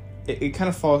bottom. It kind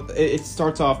of falls. It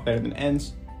starts off better than it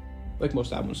ends, like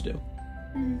most albums do.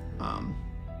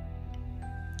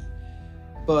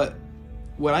 But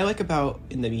what I like about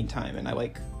In the Meantime, and I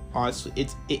like honestly,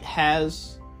 it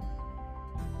has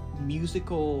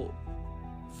musical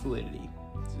fluidity.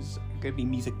 This is gonna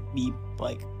be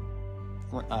like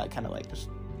kind of like just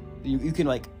you can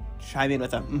like chime in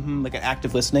with a like an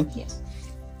active listening. Yes.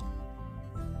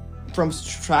 From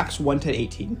tracks 1 to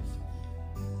 18,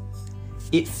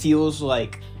 it feels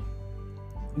like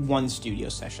one studio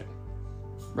session,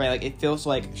 right? Like it feels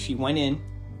like she went in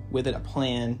with a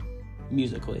plan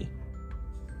musically,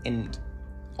 and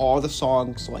all the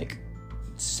songs like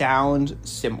sound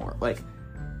similar. Like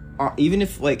even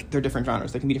if like they're different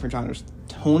genres, they can be different genres.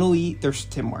 Tonally, they're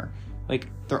similar. Like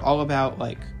they're all about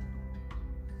like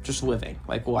just living,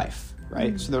 like life,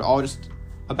 right? So they're all just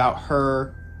about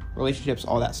her relationships,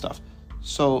 all that stuff.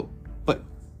 So, but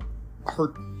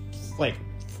her like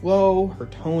flow, her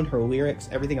tone, her lyrics,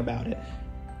 everything about it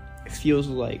feels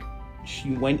like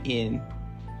she went in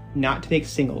not to make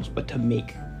singles, but to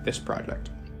make this project.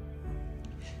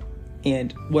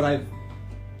 And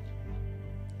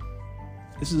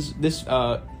this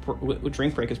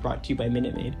drink break is brought to you by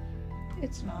Minute Maid.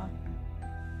 It's not.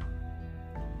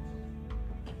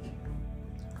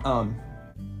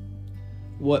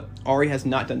 What Ari has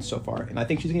not done so far, and I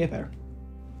think she's gonna get better.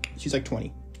 She's like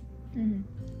 20.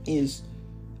 Is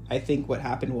I think what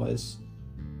happened was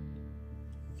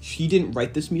she didn't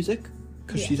write this music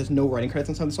because she has no writing credits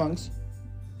on some of the songs,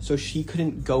 so she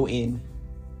couldn't go in.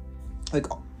 Like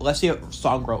Alessia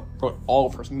wrote all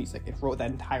of her music and wrote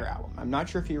that entire album. I'm not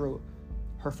sure if he wrote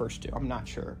her first 2. I'm not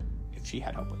sure if she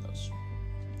had help with those.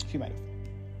 She might have.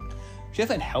 She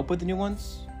hasn't had help with the new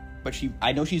ones, but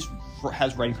I know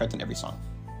has writing credits on every song.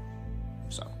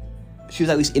 So she was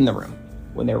at least in the room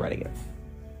when they were writing it.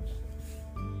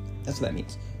 That's what that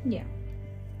means. Yeah.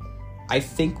 I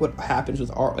think what happens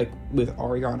with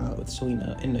Ariana, with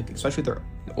Selena, and like, especially with their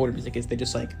older music, is they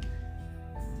just like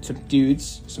some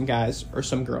dudes, some guys, or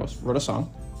some girls wrote a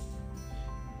song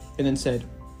and then said,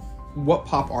 what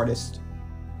pop artist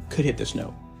could hit this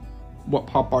note? What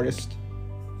pop artist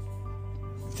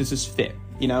does this fit,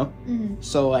 you know?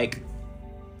 So like,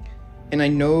 and I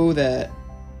know that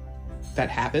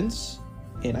happens,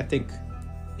 and I think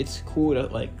it's cool to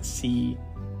like see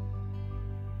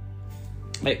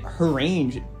like her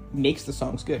range makes the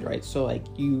songs good, right? So like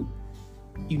you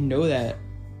know that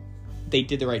they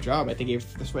did the right job. They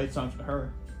gave the right songs to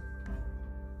her.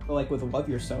 But like with Love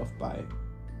Yourself by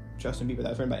Justin Bieber, that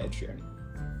was written by Ed Sheeran.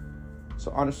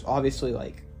 So obviously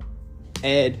like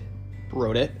Ed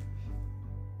wrote it.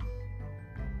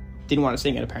 Didn't want to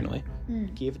sing it apparently.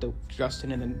 Gave it to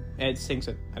Justin, and then Ed sings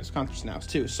it at his concerts now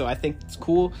too. So I think it's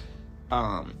cool.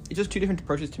 It's just 2 different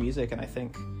approaches to music, and I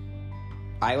think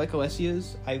I like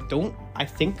Alessia's. I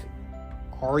think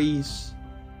Ari's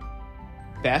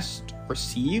best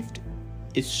received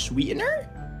is Sweetener,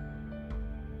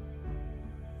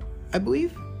 I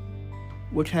believe,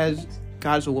 which has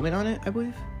God Is a Woman on it, I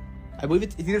believe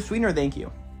it's either Sweetener or Thank You.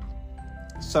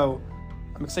 So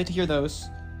I'm excited to hear those.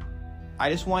 I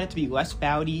just want it to be less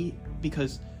ballady,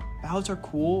 because ballads are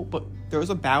cool, but there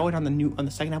was a ballad on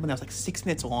the second album that was like 6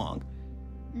 minutes long.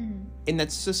 And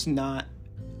that's just not,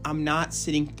 I'm not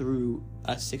sitting through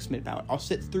a 6-minute ballad. I'll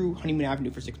sit through Honeymoon Avenue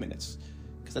for 6 minutes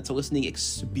because that's a listening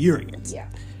experience. Yeah.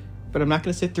 But I'm not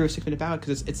going to sit through a 6-minute ballad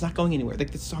because it's not going anywhere.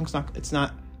 Like the song's it's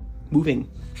not moving.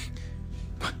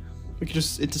 It's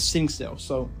just sitting still.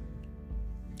 So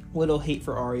little hate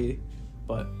for Ari,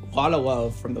 but a lot of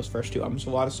love from those first 2 albums. A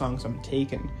lot of songs I'm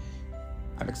taking.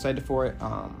 I'm excited for it.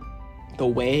 The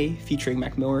Way featuring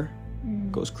Mac Miller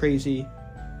goes crazy.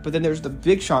 But then there's the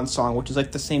Big Sean song, which is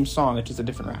like the same song, it's just a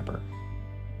different rapper.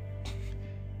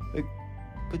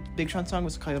 But Big Sean's song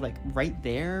was kind of like Right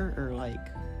There, or like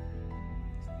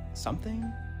something.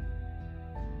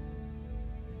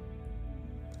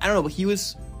 I don't know, but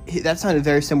that sounded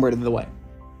very similar to The Way.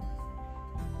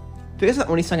 I think that's the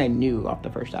only song I knew off the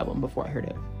first album before I heard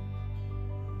it.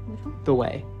 Which one? The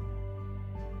Way.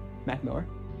 Mac Miller.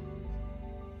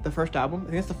 The first album,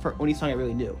 I think that's the only song I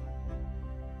really knew.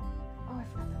 Oh, I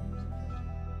forgot that one.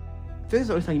 I think that's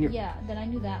the only song you knew. Yeah, then I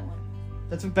knew that one.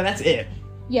 But that's it.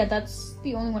 Yeah, that's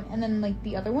the only one. And then like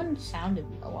the other one sounded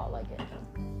a lot like it.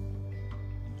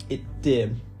 It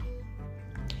did.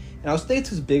 And I was thinking it's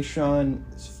because Big Sean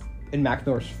and Mac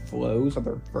Miller's flows on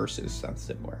their verses sound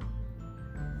similar.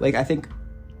 Like, I think,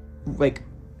 like,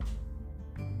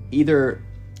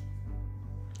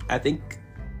 I think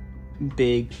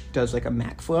Big does, like, a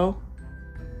Mac flow.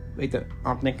 Like,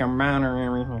 I'm thinking,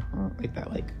 like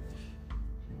that, like.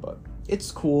 But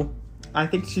it's cool. I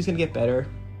think she's gonna get better.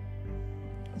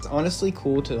 It's honestly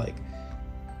cool to, like,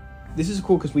 this is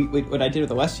cool because what I did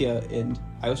with Alessia, and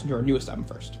I listened to her newest album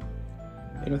first.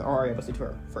 And with Ari, I listened to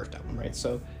her first album, right?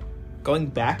 So going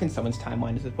back in someone's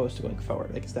timeline as opposed to going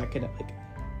forward, like, is that gonna, like,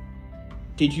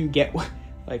 did you get,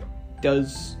 like,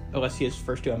 does Alessia's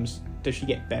first 2 albums, does she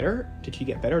get better? Did she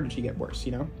get better or did she get worse,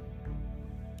 you know?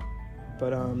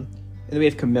 But, and then we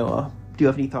have Camilla. Do you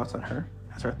have any thoughts on her?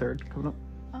 That's our third coming up.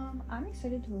 I'm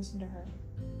excited to listen to her.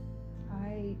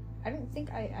 I don't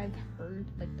think I've heard,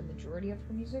 like, the majority of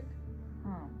her music.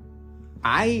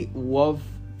 I love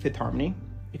Fifth Harmony,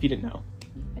 if you didn't know.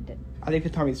 I did. I think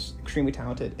Fifth Harmony is extremely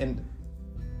talented, and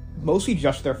mostly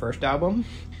just their first album.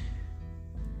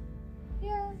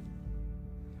 Yeah.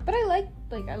 But I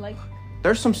like...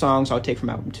 There's some songs I'll take from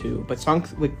album 2, but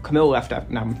songs like Camilla left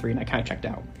after album 3, and I kind of checked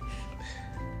out.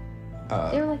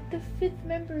 They were like, the 5th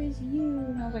member is you,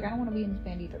 and I was like, I don't want to be in this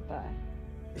band either, bye.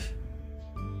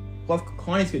 Well,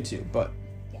 Kalani's good too, but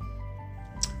yeah.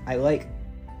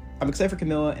 I'm excited for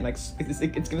Camilla, and like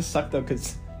it's gonna suck though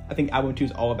because I think album 2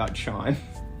 is all about Sean.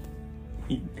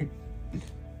 Maybe it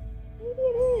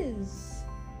is.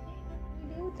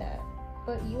 You deal with that,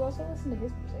 but you also listen to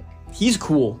his music. He's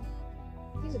cool.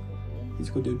 He's a cool dude. He's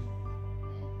a cool dude.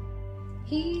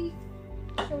 He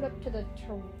showed up to the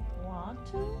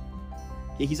Toronto.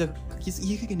 Yeah, he's a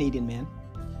Canadian man.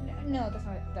 No, that's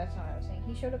not what I was saying.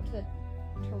 He showed up to the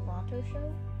Toronto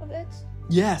show of Eds.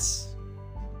 Yes.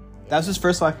 That was his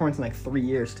first live performance in like 3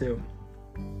 years too.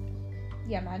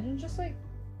 Yeah, imagine just like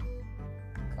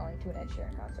going to an Ed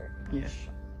Sheeran concert. Yeah.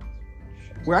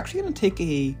 We're actually gonna take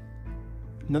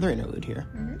another interlude here.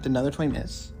 Mm-hmm. It's another 20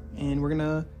 minutes, and we're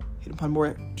gonna hit upon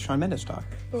more Shawn Mendes talk.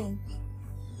 Boom.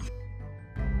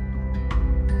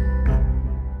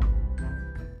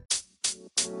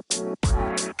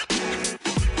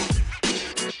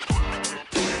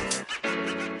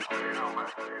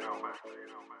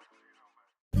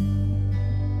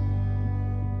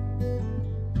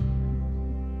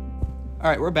 All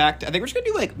right, we're back. I think we're just gonna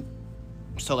do like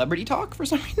celebrity talk for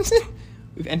some reason.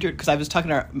 We've entered because I was talking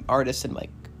to our artists and like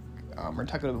we're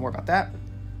talking a little bit more about that.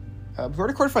 We've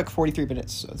already recorded for like 43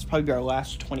 minutes, so it's probably be our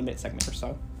last 20-minute segment or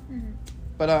so. Mm-hmm.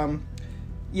 But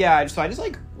yeah, I just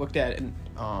like looked at it and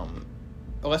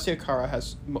Alessia Cara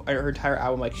has her entire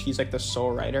album, like she's like the sole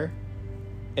writer,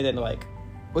 and then like,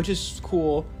 which is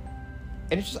cool,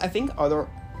 and it's just I think other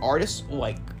artists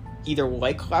like either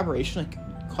like collaboration, like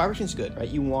collaboration's good,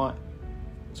 right?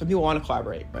 Some people want to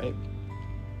collaborate, right,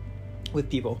 with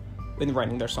people in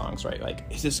writing their songs, right? Like,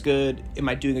 is this good? Am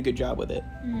I doing a good job with it?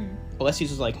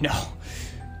 Alessia's just like,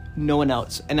 no one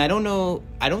else. And I don't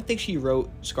think she wrote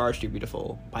Scars Too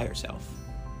Beautiful by herself.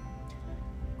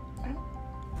 I don't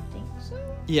think so.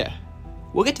 Yeah.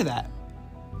 We'll get to that.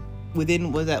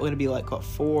 Within, what is that going to be like, what,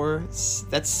 4?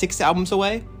 That's 6 albums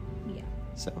away? Yeah.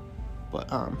 So,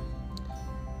 but,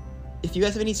 if you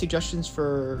guys have any suggestions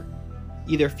for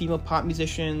either female pop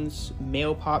musicians,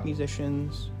 male pop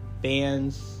musicians,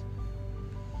 bands,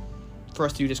 for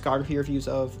us to do discography reviews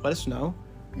of, let us know.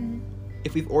 Mm-hmm.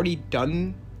 If we've already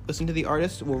done listen to the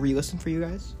artist, we'll re-listen for you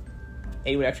guys.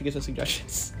 Anyone actually gives us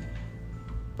suggestions.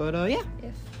 But yeah.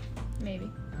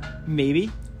 Maybe.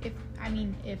 If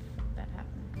that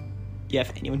happened. Yeah,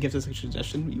 if anyone gives us a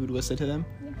suggestion, you would listen to them.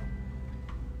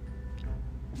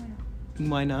 Yeah.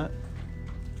 Why not?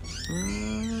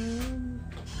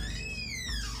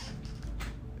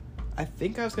 I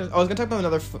think I was gonna talk about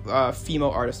another female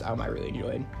artist album I really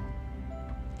enjoyed,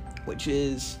 which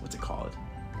is, what's it called?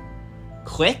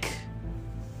 Click?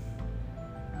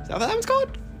 Is that what that album's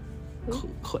called?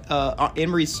 Anne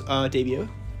Marie's debut. I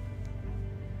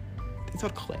think it's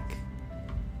called Click.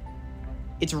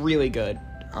 It's really good.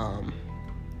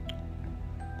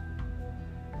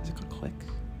 Is it called Click?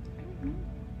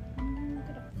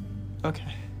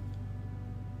 Okay.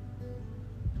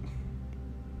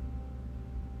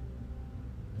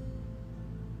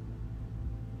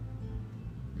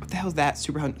 What the hell is that?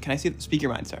 Can I see it? Speak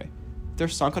Your Mind, sorry.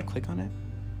 There's a song called Click on it?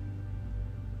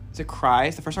 Is it Cry?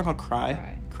 Is the first song called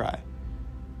Cry? Cry.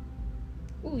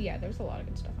 Ooh, yeah, there's a lot of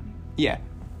good stuff on here. Yeah.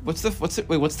 What's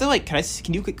the like,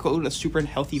 can you quote a super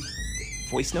healthy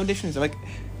voice note edition? Is there like...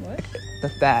 What?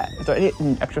 That. Is there any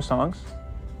extra songs?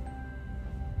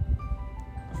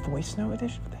 Voice note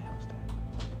edition? What the hell is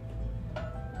that?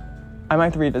 I might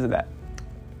have to revisit that.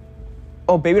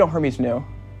 Oh, Baby Don't Hurt Me is new.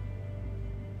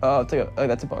 Oh, it's like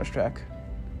that's a bonus track.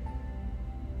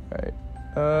 Alright.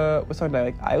 What song did I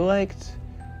like? I liked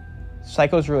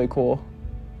Psycho's really cool.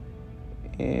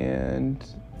 And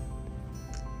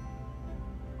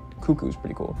Cuckoo's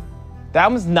pretty cool. The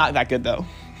album's not that good though.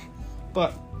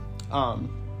 But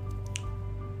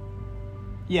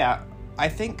yeah, I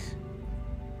think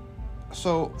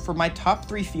so for my top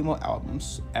 3 female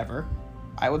albums ever,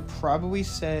 I would probably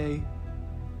say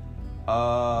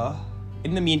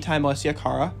In the Meantime, Alessia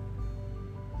Cara.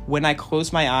 When I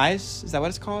Close My Eyes, is that what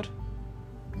it's called?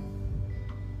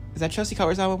 Is that Chelsea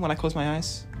Cutler's album, When I Close My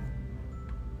Eyes?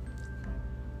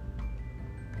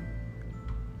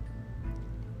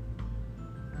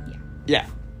 Yeah.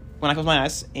 When I Close My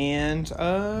Eyes. And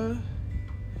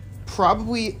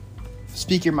probably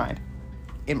Speak Your Mind,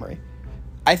 Anne Marie.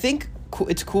 I think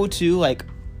it's cool too, like,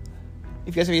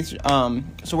 if you guys have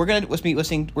so we're gonna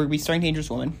be starting Dangerous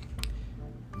Woman.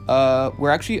 I'm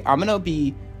gonna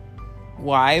be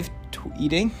live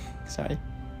tweeting. Sorry.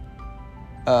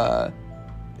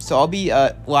 So I'll be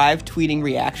live tweeting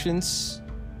reactions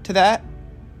to that.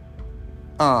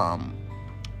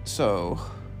 So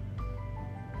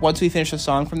once we finish a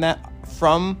song from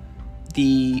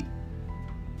the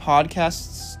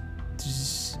podcast's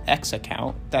X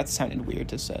account, that sounded weird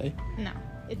to say. No,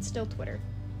 it's still Twitter.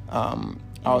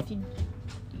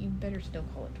 You better still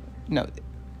call it Twitter. No,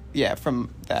 yeah,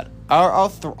 from that. I'll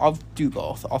do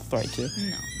both. I'll thread too.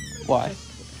 No. Why?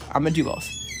 I'm gonna do both.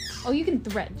 Oh, you can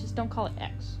thread. Just don't call it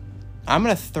X. I'm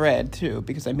gonna thread too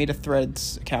because I made a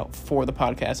Threads account for the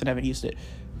podcast and haven't used it.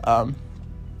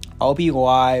 I'll be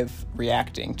live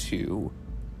reacting to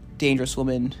Dangerous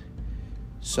Woman.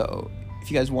 So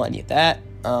if you guys want any of that,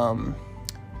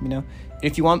 you know,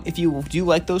 if you do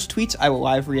like those tweets, I will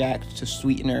live react to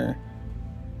Sweetener,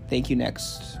 Thank You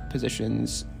Next,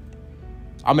 Positions.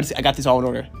 I got this all in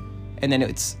order, and then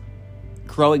it's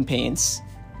Growing Pains,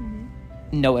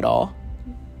 Know It All.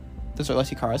 Those are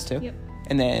Alessia Cara's too. Yep.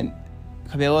 And then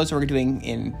Camilla's we're doing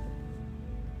in.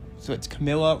 So it's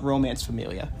Camilla, Romance,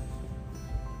 Familia.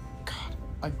 God,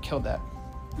 I killed that.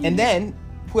 And then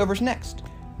whoever's next.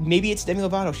 Maybe it's Demi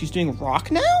Lovato. She's doing rock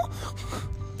now?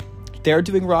 They're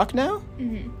doing rock now?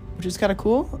 Which is kind of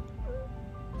cool.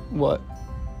 What?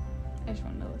 I just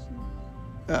wanted to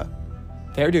listen.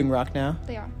 They're doing rock now.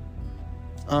 They are.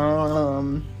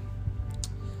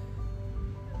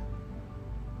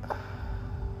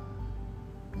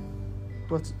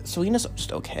 Selena's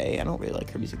just okay. I don't really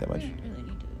like her music that much. I don't really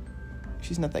need to.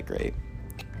 She's not that great.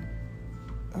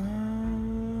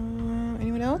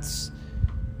 Anyone else?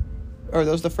 Or are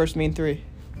those the first main three?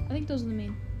 I think those are the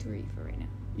main three for right now.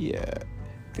 Yeah.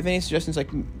 If you have any suggestions, like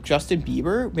Justin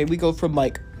Bieber, maybe we go from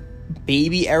like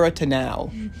baby era to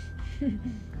now.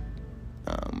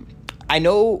 I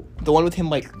know the one with him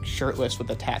like shirtless with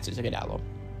the tats is a good album.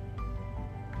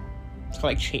 It's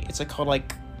called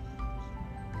like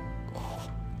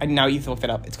and now you have to look it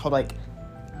up. It's called like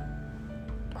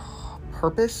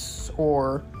Purpose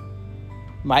or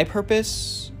My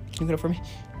Purpose. Can you look it up for me?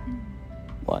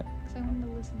 What? Because I wanted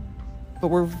to listen. But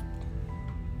we're...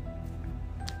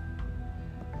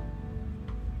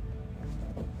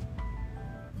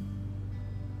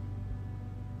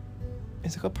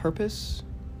 Is it called Purpose?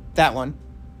 That one.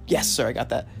 Yes, sir, I got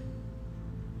that.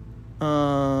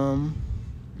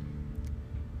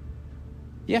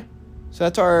 Yeah. So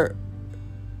that's our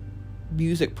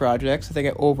music projects. I think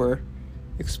I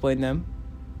over-explained them.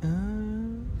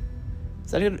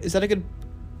 Is that a good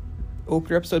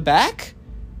opener episode back?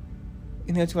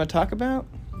 Anything else you want to talk about?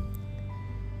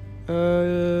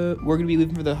 We're going to be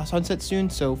leaving for the sunset soon,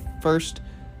 so first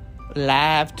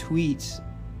live tweet.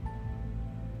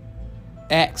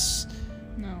 X.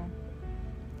 No.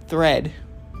 Thread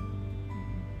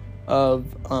of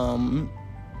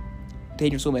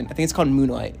Dangerous Woman. I think it's called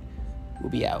Moonlight. Will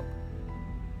be out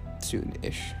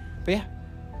soon-ish. But yeah.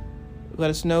 Let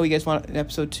us know you guys want an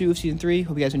episode 2 of season 3.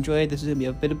 Hope you guys enjoyed. This is going to be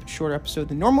a bit of a shorter episode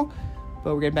than normal,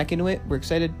 but we're getting back into it. We're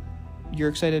excited. You're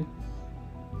excited.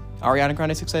 Ariana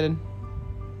Grande's excited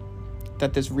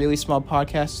that this really small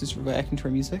podcast is reacting to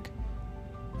her music.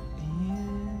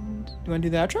 And do you want to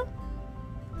do the outro?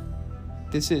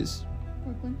 This is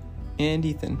Brooklyn. And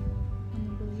Ethan.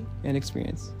 And Believe. And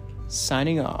Experience.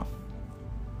 Signing off.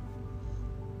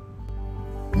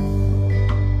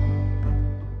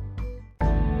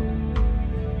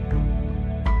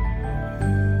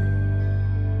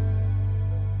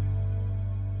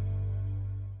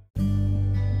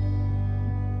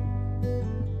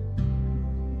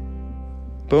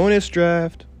 Bonus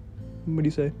draft. What do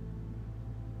you say?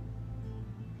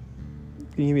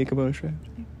 Can you make a bonus draft?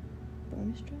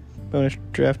 Bonus draft? Bonus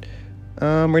draft.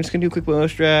 We're just gonna do a quick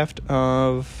bonus draft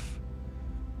of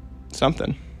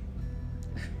something.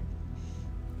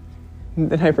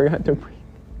 Then I forgot to bring.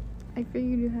 I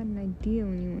figured you had an idea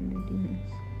when you wanted to do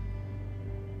this.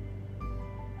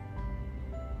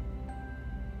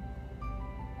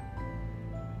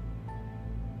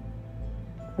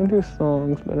 I'm gonna do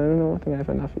songs, but I don't think I have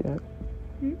enough yet.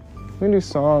 Hmm? I'm gonna do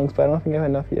songs, but I don't think I have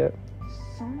enough yet.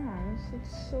 Songs?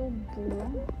 It's so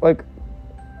broad. Like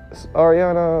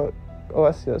Ariana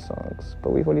Alessia songs,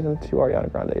 but we've only done 2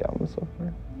 Ariana Grande albums so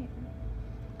far. Yeah.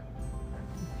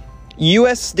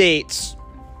 U.S. states.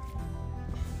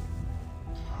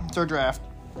 It's our draft.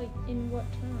 Like, in what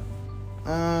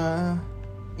terms?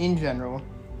 In general,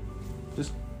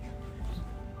 just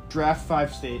draft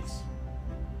 5 states.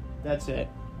 That's it.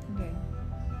 Okay.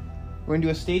 We're gonna do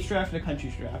a states draft and a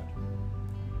countries draft.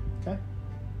 Okay?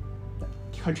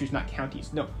 Countries, not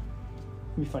counties. No.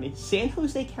 It'd be funny. San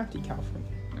Jose County,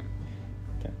 California.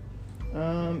 Okay.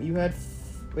 You had...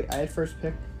 Wait, I had first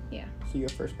pick? Yeah. So you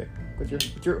have first pick.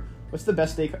 What's the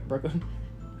best state, Brooklyn?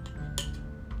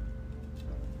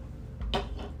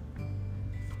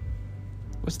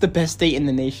 What's the best state in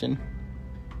the nation?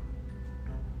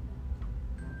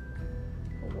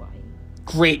 Hawaii.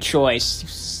 Great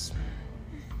choice.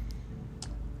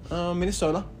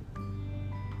 Minnesota.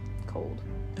 Cold.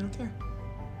 I don't care.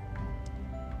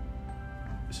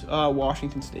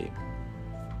 Washington State.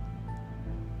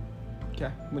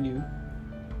 Okay, when you...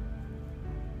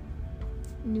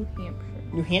 New Hampshire.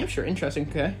 New Hampshire, interesting,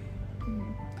 okay.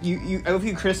 Mm-hmm. I love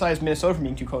you criticize Minnesota for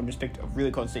being too cold and just picked a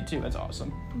really cold state too. That's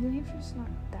awesome. New Hampshire's not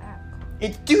that cold.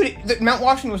 Mount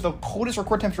Washington was the coldest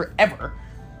record temperature ever.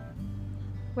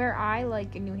 Where I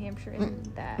like in New Hampshire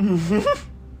isn't that.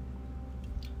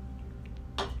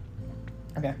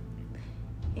 Okay.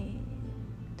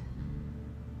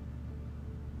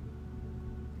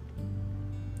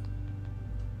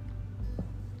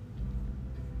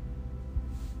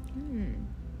 And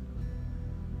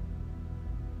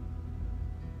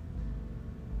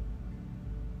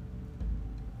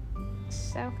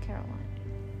South Carolina.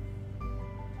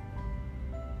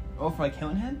 Oh, for like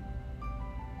Hilton Head?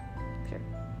 Sure.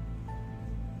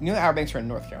 You know the Outer Banks are in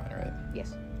North Carolina, right?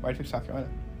 Yes. Why'd you pick South Carolina?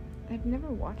 I've never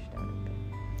watched Outer Banks.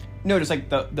 No, just like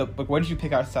the like, what did you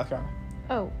pick out of South Carolina?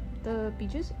 Oh, the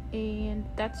beaches, and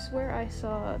that's where I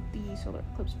saw the solar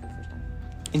eclipse for the first time.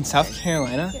 In South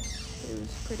Carolina? Yes, it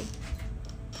was pretty.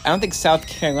 I don't think South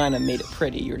Carolina made it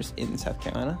pretty. You were just in South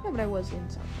Carolina. Yeah, but I was in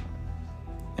South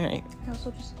Carolina. Alright. I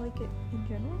also just like it in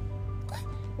general.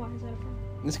 Why is that a problem?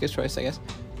 That's a good choice, I guess.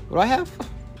 What do I have?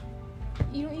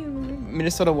 You don't even remember.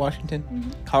 Minnesota, Washington.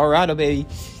 Mm-hmm. Colorado, baby.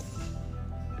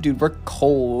 Dude, we're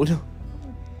cold.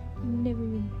 Never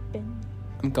even been.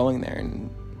 I'm going there in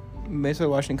Minnesota,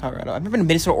 Washington, Colorado. I've never been to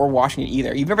Minnesota or Washington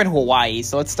either. You've never been to Hawaii,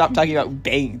 so let's stop talking about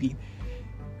baby.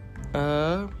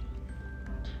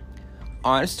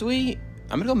 Honestly,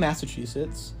 I'm gonna go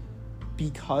Massachusetts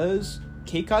because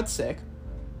Cape Cod's sick.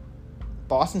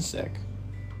 Boston's sick.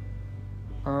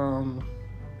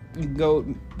 You can go.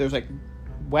 There's like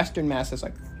Western Mass has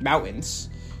like mountains.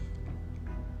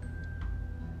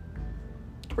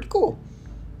 Pretty cool.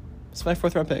 It's my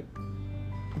 4th round pick.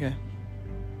 Okay.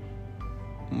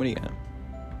 What do you got?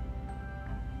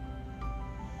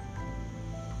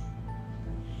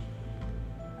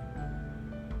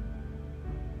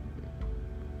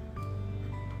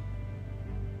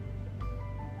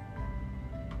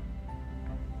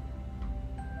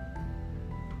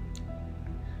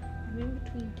 I'm in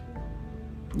between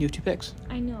two. You have 2 picks.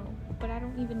 I know, but I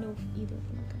don't even know if either of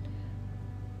them are good.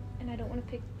 And I don't want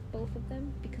to pick both of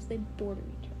them because they border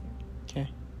each other. Okay.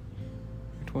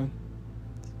 Which one?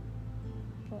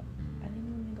 But I think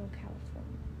I'm gonna go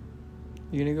California.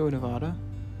 You're gonna go Nevada?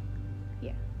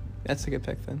 Yeah. That's a good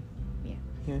pick then. Yeah.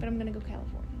 Yeah. But I'm gonna go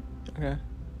California. Okay.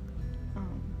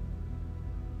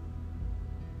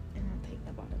 And I'll take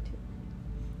Nevada too.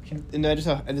 Sure. And I just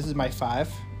this is my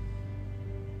 5.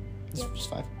 This Yep. is just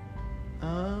 5.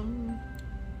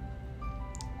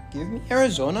 Give me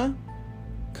Arizona,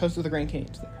 because of the Grand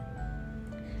Canyon's there.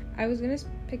 I was gonna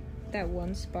pick that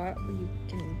one spot where you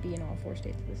can be in all 4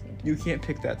 states at the same time. You can't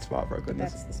pick that spot, bro. But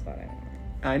Goodness. that's the spot I want.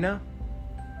 I know.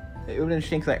 It would have been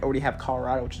interesting because I already have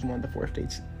Colorado, which is one of the 4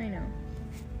 states. I know.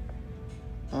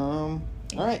 All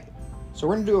right. So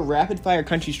we're gonna do a rapid fire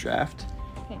countries draft.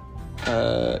 Okay.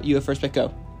 You have first pick.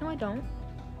 Go. No, I don't.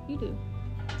 You do.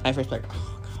 I have first pick.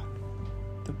 Oh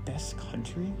god, the best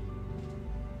country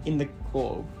in the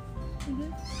globe.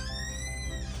 Mm-hmm.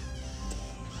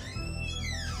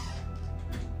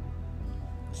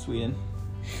 Sweden.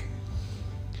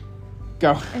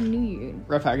 Go. I knew you.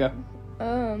 Rapid fire. Go.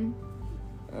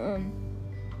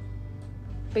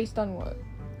 Based on what?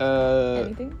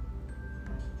 Anything?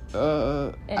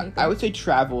 Anything. I would say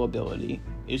travel ability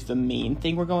is the main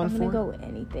thing we're going I'm for. gonna go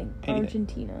anything.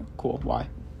 Argentina. Cool. Why?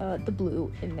 The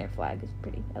blue in their flag is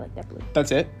pretty. I like that blue.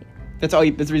 That's it. That's all.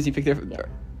 That's the reason you picked there. Yeah.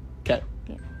 Okay.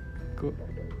 Yeah. Cool.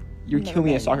 You're Never killing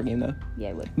me at a been. soccer game though. Yeah,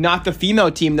 I would. Not the female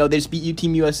team though. They just beat you,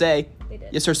 Team USA. They did.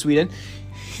 Yes, sir, Sweden.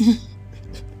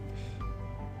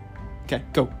 Okay,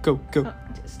 go.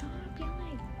 Just stop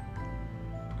yelling.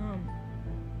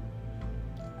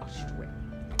 Australia.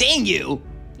 Dang you!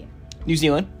 Yeah. New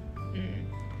Zealand.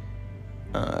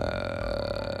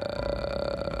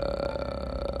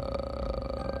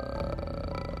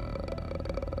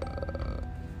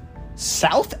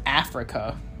 South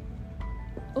Africa.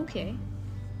 Okay.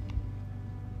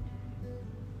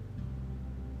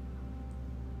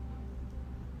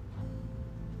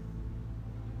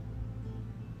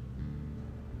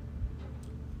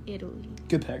 Italy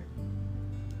Good pick.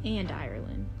 and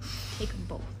Ireland. Take them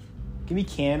both. Give me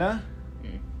Canada.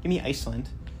 Mm. Give me Iceland.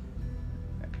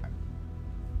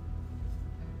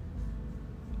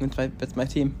 That's my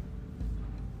team.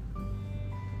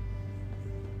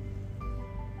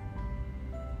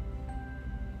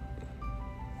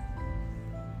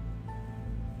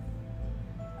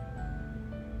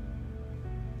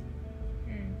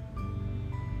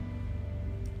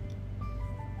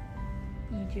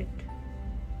 Egypt.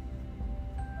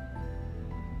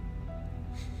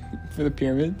 For the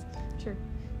pyramids. Sure.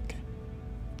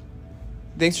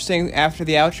 Thanks for staying after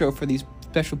the outro for these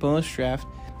special bonus draft.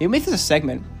 Maybe make this a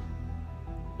segment.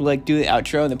 We'll, like, do the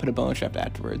outro and then put a bonus draft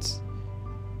afterwards.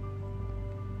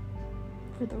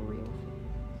 For the real.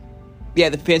 Yeah,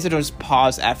 the fans don't just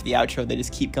pause after the outro. They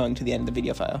just keep going to the end of the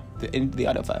video file, into the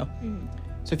audio file. Mm.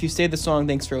 So if you saved the song,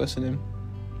 thanks for listening.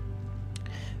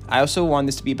 I also want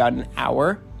this to be about an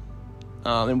hour,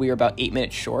 and we were about 8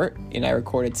 minutes short, and I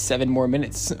recorded 7 more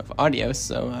minutes of audio,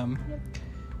 so I'm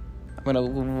gonna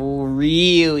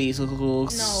really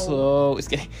slow.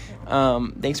 Just kidding.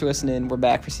 Thanks for listening. We're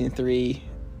back for season 3.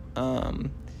 All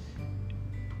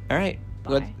right.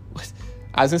 Bye.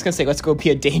 I was just gonna say let's go be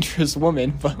a dangerous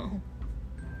woman, but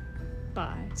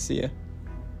Bye. see ya.